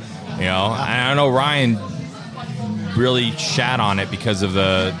on it. You know, and I know Ryan really shat on it because of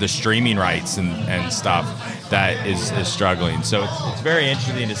the streaming rights and stuff that is struggling. So it's very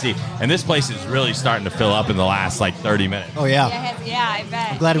interesting to see. And this place is really starting to fill up in the last like 30 minutes. Oh yeah. Yeah, I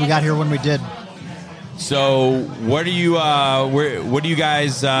bet. Glad we got here when we did. So what do you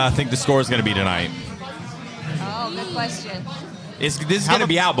guys think the score is going to be tonight? Oh, good question. This is going to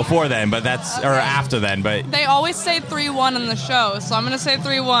be out before then, but that's or after then. But They always say 3-1 on the show, so I'm going to say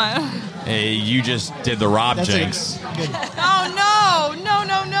 3-1. you just did the Rob That's jinx. Good. Oh, no.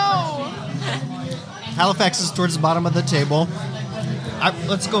 Halifax is towards the bottom of the table.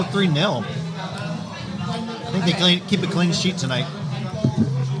 Let's go 3-0. I think they keep a clean sheet tonight.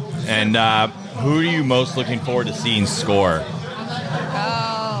 And who are you most looking forward to seeing score?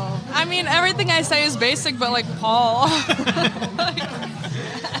 Oh. I mean, everything I say is basic, but like Paul.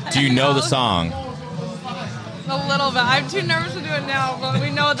 Do you know the song? A little bit. I'm too nervous to do it now, but we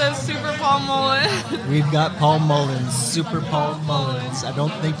know the Super Paul Mullen. We've got Paul Mullins, Super Paul Mullins. I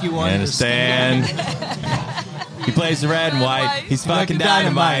don't think you understand. He plays the red and white. He's fucking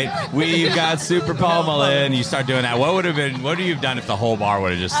dynamite. We've got Super Paul Mullen. You start doing that. What would you have done if the whole bar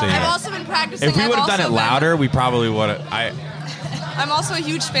would have just seen I've it? also been practicing. If we I've would have done also it been- louder, we probably would have. I'm also a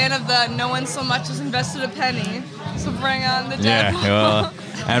huge fan of the "No one so much as invested a penny." So bring on the dead. Yeah, well,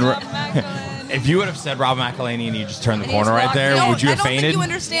 and Rob McElhenney. if you would have said Rob McElhenney and you just turned the And he's corner right walking- there, No, would you I have don't fainted? think you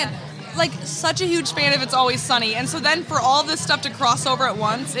understand. Like, such a huge fan of It's Always Sunny, and so then for all this stuff to cross over at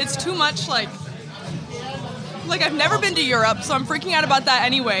once, it's too much. Like I've never been to Europe, so I'm freaking out about that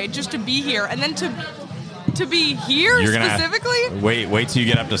anyway. Just to be here, and then to be here You're gonna specifically. wait till you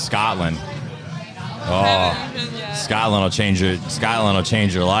get up to Scotland. Oh, Haven't been yet. Scotland will change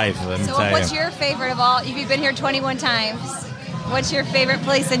your life. Let me So tell what's you. your favorite of all? You've been here 21 times. What's your favorite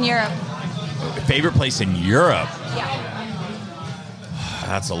place in Europe? Favorite place in Europe? Yeah.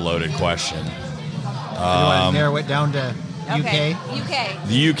 That's a loaded question. You want to narrow it down to Okay. UK? UK.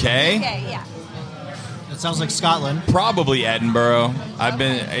 The UK? UK, yeah. It sounds like Scotland. Probably Edinburgh. I've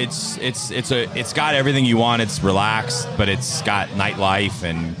been. It's got everything you want. It's relaxed, but it's got nightlife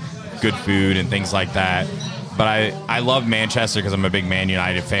and good food and things like that. But I love Manchester because I'm a big Man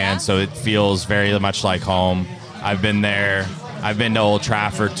United fan, so it feels very much like home. I've been there. I've been to Old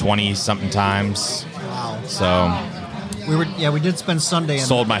Trafford 20-something times. Wow. So We did spend Sunday in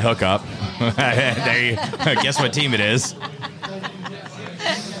sold my hookup. There you, guess what team it is?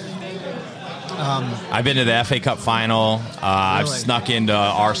 I've been to the FA Cup final. I've Really? snuck into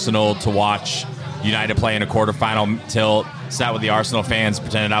Arsenal to watch United play in a quarterfinal tilt. Sat with the Arsenal fans,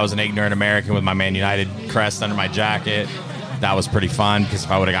 pretended I was an ignorant American with my Man United crest under my jacket. that was pretty fun because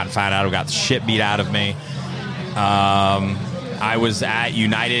if I would have gotten found out, I would have got the shit beat out of me. I was at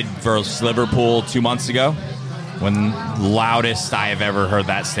United versus Liverpool 2 months ago when loudest I have ever heard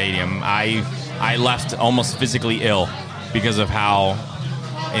that stadium. I left almost physically ill because of how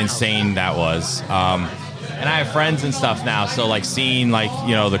insane that was. And I have friends and stuff now, so like seeing like,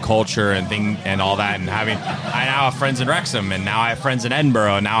 you know, the culture and thing and all that, and I now have friends in Wrexham, and now I have friends in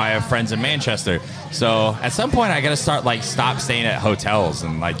Edinburgh, and now I have friends in Manchester. So at some point I gotta stop staying at hotels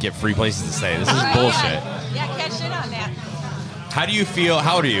and like get free places to stay. This is bullshit. Yeah, catch in on that. How do you feel?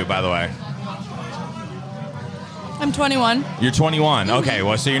 How old are you, by the way? I'm 21. You're 21. Okay,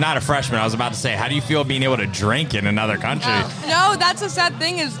 well, so you're not a freshman. I was about to say, how do you feel being able to drink in another country? No, that's a sad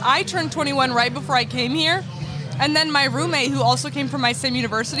thing is I turned 21 right before I came here. And then my roommate, who also came from my same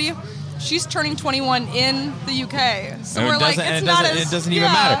university, she's turning 21 in the UK. So we're like, it doesn't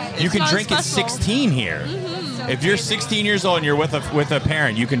even matter. You can drink at 16 here. Mm-hmm. If you're 16 years old and you're with a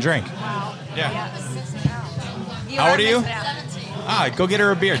parent, you can drink. Yeah. How old are you? Go get her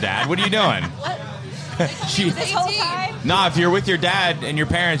a beer, Dad. What are you doing? This whole time? No, if you're with your dad and your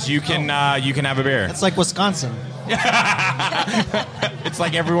parents, you can have a beer. It's like Wisconsin. It's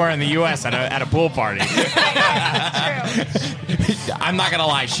like everywhere in the U.S. at a pool party. I'm not gonna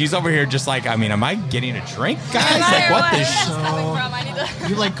lie, she's over here just like, I mean, am I getting a drink, guys? Like, what the?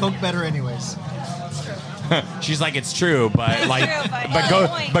 You like Coke better, anyways. She's like, it's true, but like,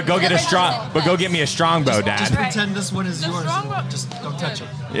 go get a strong, but go get me a Strongbow, Dad. Just pretend this one is yours. Just don't touch it.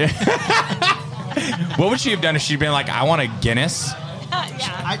 Yeah. What would she have done if she'd been like, I want a Guinness?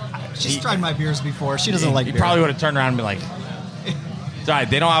 She's tried my beers before. She doesn't like You beer. probably would have turned around and been like, sorry,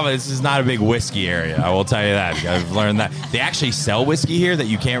 they don't have this is not a big whiskey area. I will tell you that. I've learned that. They actually sell whiskey here that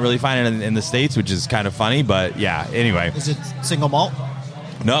you can't really find in the States, which is kind of funny, but yeah, anyway. Is it single malt?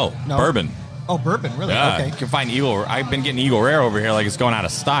 No, bourbon. Oh, bourbon, really? Yeah, Okay. you can find Eagle. I've been getting Eagle Rare over here like it's going out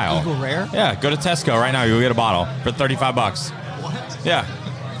of style. Eagle Rare? Yeah, go to Tesco right now. You'll get a bottle for $35. What? Yeah.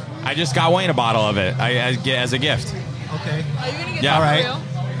 I just got Wayne a bottle of it as a gift. Okay. Are you gonna get Yeah. All right.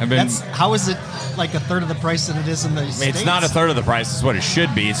 I've been. How is it like a third of the price than it is in the States? It's not a third of the price. It's what it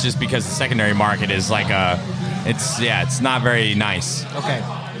should be. It's just because the secondary market is like it's not very nice. Okay.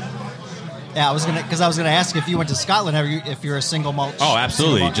 Yeah, I was gonna ask if you went to Scotland, if you're a single malt. Oh,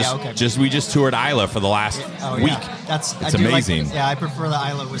 absolutely. Single malt. We just toured Isla for the last week. It's amazing. I prefer the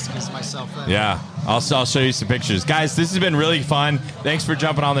Isla whiskeys myself. Yeah, I'll show you some pictures, guys. This has been really fun. Thanks for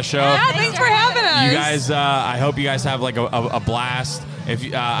jumping on the show. Yeah, thanks for having us. You guys, I hope you guys have like a blast.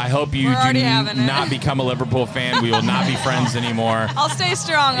 I hope you do not become a Liverpool fan. We will not be friends anymore. I'll stay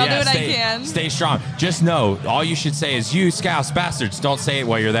strong. I'll do what I can. Stay strong. Just know, all you should say is, "You Scouse bastards." Don't say it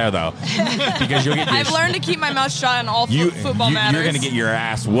while you're there, though, because you'll get. I've learned to keep my mouth shut on all football matters. You're going to get your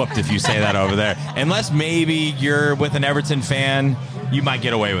ass whooped if you say that over there. Unless maybe you're with an Everton fan, you might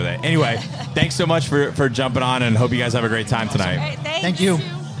get away with it. Anyway, thanks so much for jumping on, and hope you guys have a great time tonight. Right, Thank you.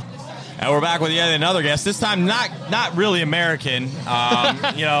 And we're back with yet another guest. This time, not really American.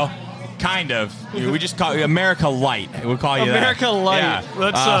 Kind of. We just call it America Light. We'll call you America that.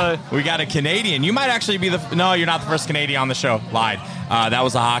 Light. Yeah. We got a Canadian. You might actually be No, you're not the first Canadian on the show. Lied. That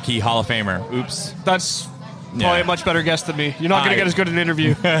was a hockey Hall of Famer. Oops. That's probably a much better guest than me. You're not going to get as good an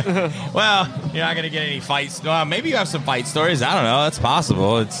interview. Well, you're not going to get any fights. Well, maybe you have some fight stories. I don't know. That's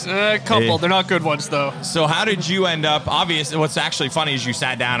possible. It's a couple. They're not good ones, though. So how did you end up? Obviously, what's actually funny is you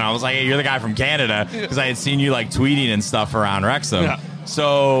sat down and I was like, hey, you're the guy from Canada, because I had seen you like tweeting and stuff around Wrexham. Yeah.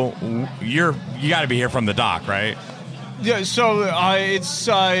 So you got to be here from the dock, right? Yeah, so it's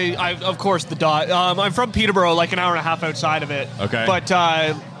of course the dot. I'm from Peterborough, like an hour and a half outside of it. Okay. But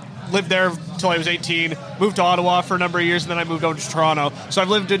lived there until I was 18. Moved to Ottawa for a number of years, and then I moved over to Toronto. So I've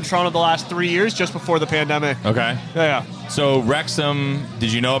lived in Toronto the last 3 years, just before the pandemic. Okay. Yeah. So Wrexham,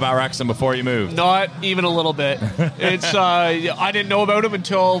 did you know about Wrexham before you moved? Not even a little bit. It's I didn't know about him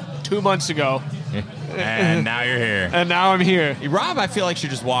until 2 months ago. And now you're here. And now I'm here. Rob, I feel like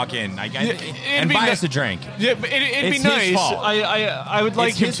should just walk in and buy us a drink. Yeah, but it'd be It's nice. his fault. I would like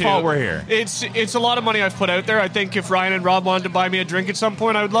It's him his to. fault we're here. It's a lot of money I've put out there. I think if Ryan and Rob wanted to buy me a drink at some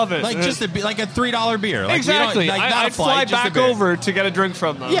point, I would love it. Like just like a $3 beer. Like exactly. Not I'd a flight, fly just a back beer. over to get a drink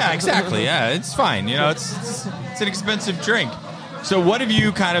from them. Yeah, exactly. Yeah, it's fine. You know, it's an expensive drink. So what have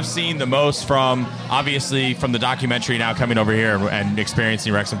you kind of seen the most from, obviously, from the documentary now coming over here and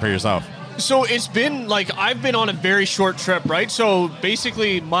experiencing Wrexham for yourself? So it's been like I've been on a very short trip, right? So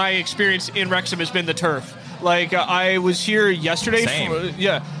basically my experience in Wrexham has been the turf. Like I was here yesterday.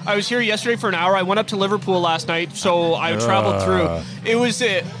 I was here yesterday for an hour. I went up to Liverpool last night, so I traveled through. It was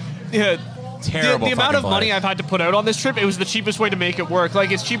Terrible. The amount of fucking money place. I've had to put out on this trip, it was the cheapest way to make it work.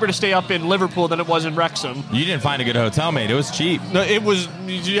 Like, it's cheaper to stay up in Liverpool than it was in Wrexham. You didn't find a good hotel, mate. It was cheap. No, it was,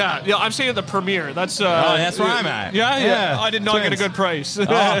 yeah. I'm staying at the Premier. That's that's where I'm at. Yeah. I did not Twins. get a good price. Oh,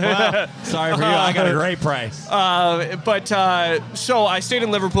 well, sorry for you. I got a great price. So I stayed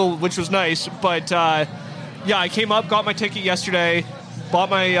in Liverpool, which was nice. But I came up, got my ticket yesterday, bought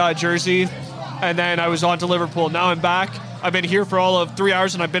my jersey, and then I was on to Liverpool. Now I'm back. I've been here for all of 3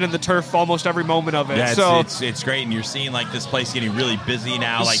 hours, and I've been in the turf almost every moment of it. Yeah, so it's great, and you're seeing like this place getting really busy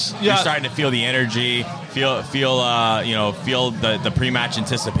now. Like Yeah. you're starting to feel the energy, feel the pre-match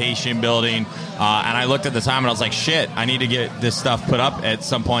anticipation building. And I looked at the time and I was like, shit, I need to get this stuff put up at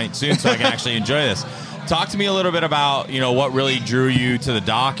some point soon so I can actually enjoy this. Talk to me a little bit about what really drew you to the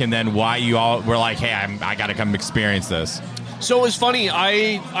dock, and then why you all were like, hey, I got to come experience this. So it was funny.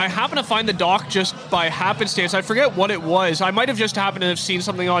 I happened to find the doc just by happenstance. I forget what it was. I might have just happened to have seen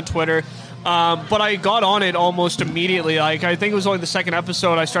something on Twitter, but I got on it almost immediately. Like, I think it was only the second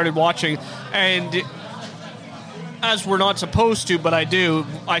episode I started watching, and as we're not supposed to, but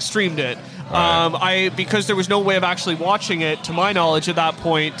I streamed it. Right. Because there was no way of actually watching it, to my knowledge, at that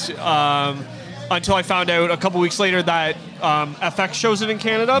point. Until I found out a couple weeks later that FX shows it in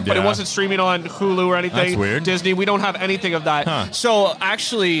Canada, but it wasn't streaming on Hulu or anything. That's weird. Disney, we don't have anything of that. Huh. So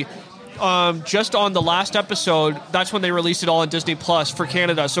actually, just on the last episode, that's when they released it all on Disney Plus for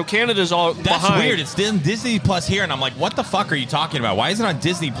Canada. So Canada's all That's behind. weird. It's Disney Plus here, and I'm like, what the fuck are you talking about? Why is it on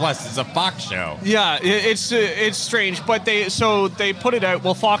Disney Plus? It's a Fox show. Yeah, it's strange, but they put it out.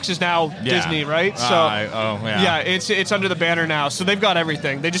 Well, Fox is now Disney, right? So yeah. it's under the banner now. So they've got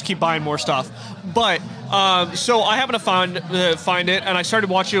everything. They just keep buying more stuff. But so I happened to find it, and I started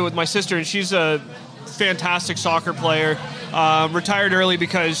watching it with my sister, and she's a fantastic soccer player. Retired early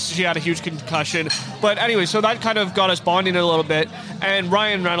because she had a huge concussion. But anyway, so that kind of got us bonding a little bit. And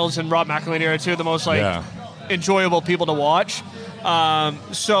Ryan Reynolds and Rob McElhenney are two of the most enjoyable people to watch.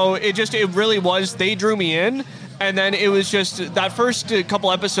 So it really was. They drew me in, and then it was just that first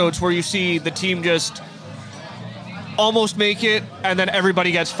couple episodes where you see the team just almost make it, and then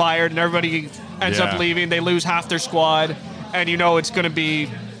everybody gets fired, and everybody ends up leaving. They lose half their squad, and it's going to be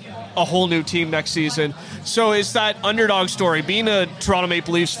a whole new team next season. So it's that underdog story. Being a Toronto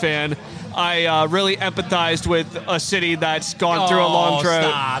Maple Leafs fan, I really empathized with a city that's gone through a long drought.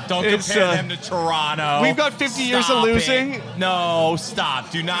 Stop. Don't compare them to Toronto. We've got 50 years of losing. It. No, stop.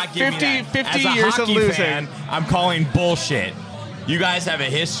 Do not give 50 me that. 50 As a years hockey of losing. fan, I'm calling bullshit. You guys have a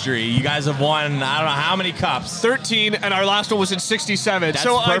history. You guys have won, I don't know how many cups. 13, and our last one was in 67. That's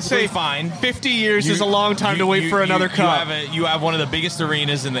so I'd perfectly say fine. 50 years is a long time to wait for another cup. You have one of the biggest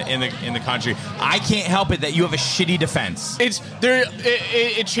arenas in the country. I can't help it that you have a shitty defense.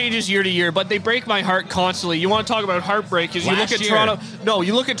 It changes year to year, but they break my heart constantly. You want to talk about heartbreak? Is you look at year. Toronto. No,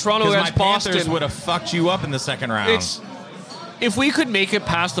 you look at Toronto against my Boston. Panthers would have fucked you up in the second round. If we could make it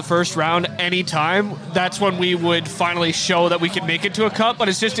past the first round any time, that's when we would finally show that we could make it to a cup. But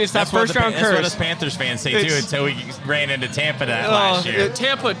it's that first round curse. That's what us Panthers fans say too. Until we ran into Tampa last year.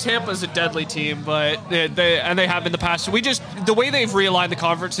 Tampa's a deadly team, but they have in the past. So the way they've realigned the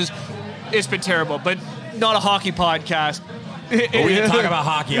conferences, it's been terrible. But not a hockey podcast. But we can talk about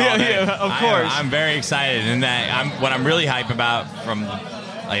hockey all day. Yeah, of course. I'm very excited, and what I'm really hyped about from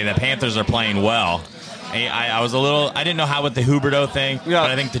the Panthers are playing well. I was I didn't know how with the Huberdeau thing, but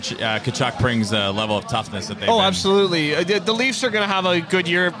I think Tkachuk brings a level of toughness that they've absolutely. The Leafs are going to have a good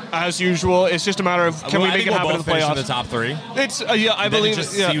year as usual. It's just a matter of can we make it happen in the playoffs? In the top three. I believe.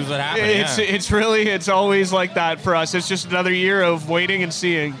 Just see what happens. It's always like that for us. It's just another year of waiting and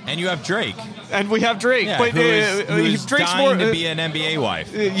seeing. And you have Drake. And we have Drake, but who's Drake's dying to be an NBA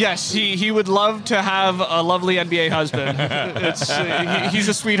wife. Yes, he would love to have a lovely NBA husband. He's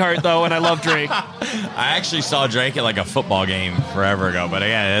a sweetheart though, and I love Drake. I actually saw Drake at a football game forever ago, but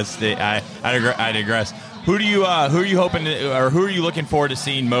again, I digress. Who are you hoping to, or who are you looking forward to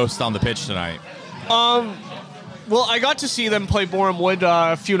seeing most on the pitch tonight? Well, I got to see them play Boreham Wood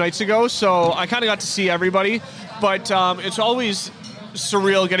a few nights ago, so I kind of got to see everybody. But it's always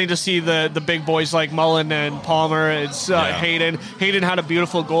surreal getting to see the big boys like Mullen and Palmer. It's Hayden. Hayden had a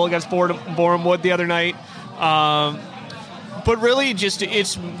beautiful goal against Boreham Wood the other night. But really, just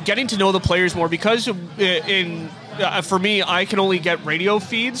it's getting to know the players more because for me, I can only get radio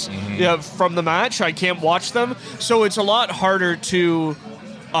feeds from the match. I can't watch them, so it's a lot harder to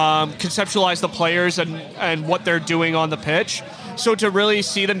conceptualize the players and what they're doing on the pitch. So to really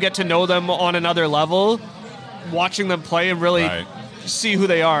see them, get to know them on another level, watching them play and really see who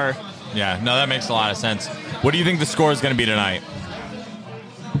they are. Yeah, no, that makes a lot of sense. What do you think the score is going to be tonight?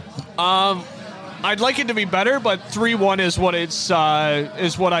 I'd like it to be better, but 3-1 is what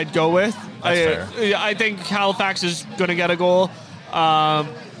is what I'd go with. I think Halifax is going to get a goal, and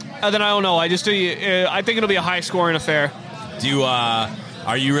then I don't know. I think it'll be a high scoring affair.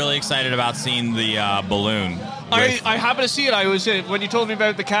 Are you really excited about seeing the balloon? I happened to see it. When you told me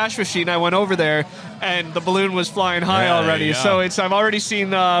about the cash machine, I went over there, and the balloon was flying high already. So I've already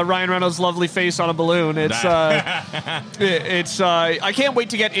seen Ryan Reynolds' lovely face on a balloon. I can't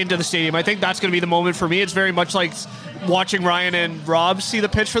wait to get into the stadium. I think that's going to be the moment for me. It's very much like watching Ryan and Rob see the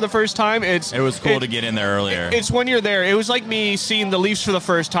pitch for the first time. It was cool to get in there earlier. It's when you're there. It was like me seeing the Leafs for the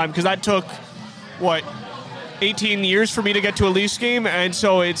first time, because that took 18 years for me to get to a Leafs game, and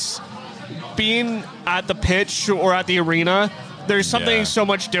so it's being at the pitch or at the arena. There's something so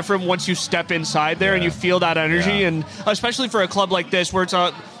much different once you step inside there and you feel that energy, and especially for a club like this where it's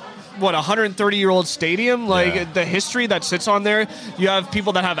a 130-year-old stadium, the history that sits on there. You have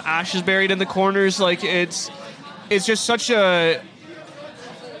people that have ashes buried in the corners. Like it's just such an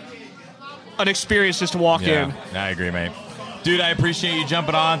experience just to walk in. I agree, mate. Dude, I appreciate you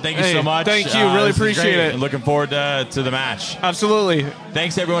jumping on. Thank you so much. Thank you. Really appreciate it. And looking forward to the match. Absolutely.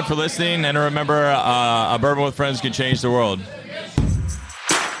 Thanks, everyone, for listening. And remember, a bourbon with friends can change the world.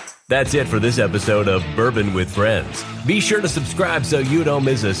 That's it for this episode of Bourbon with Friends. Be sure to subscribe so you don't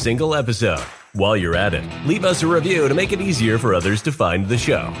miss a single episode. While you're at it, leave us a review to make it easier for others to find the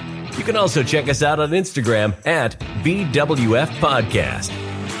show. You can also check us out on Instagram at BWF Podcast.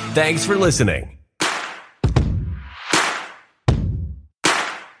 Thanks for listening.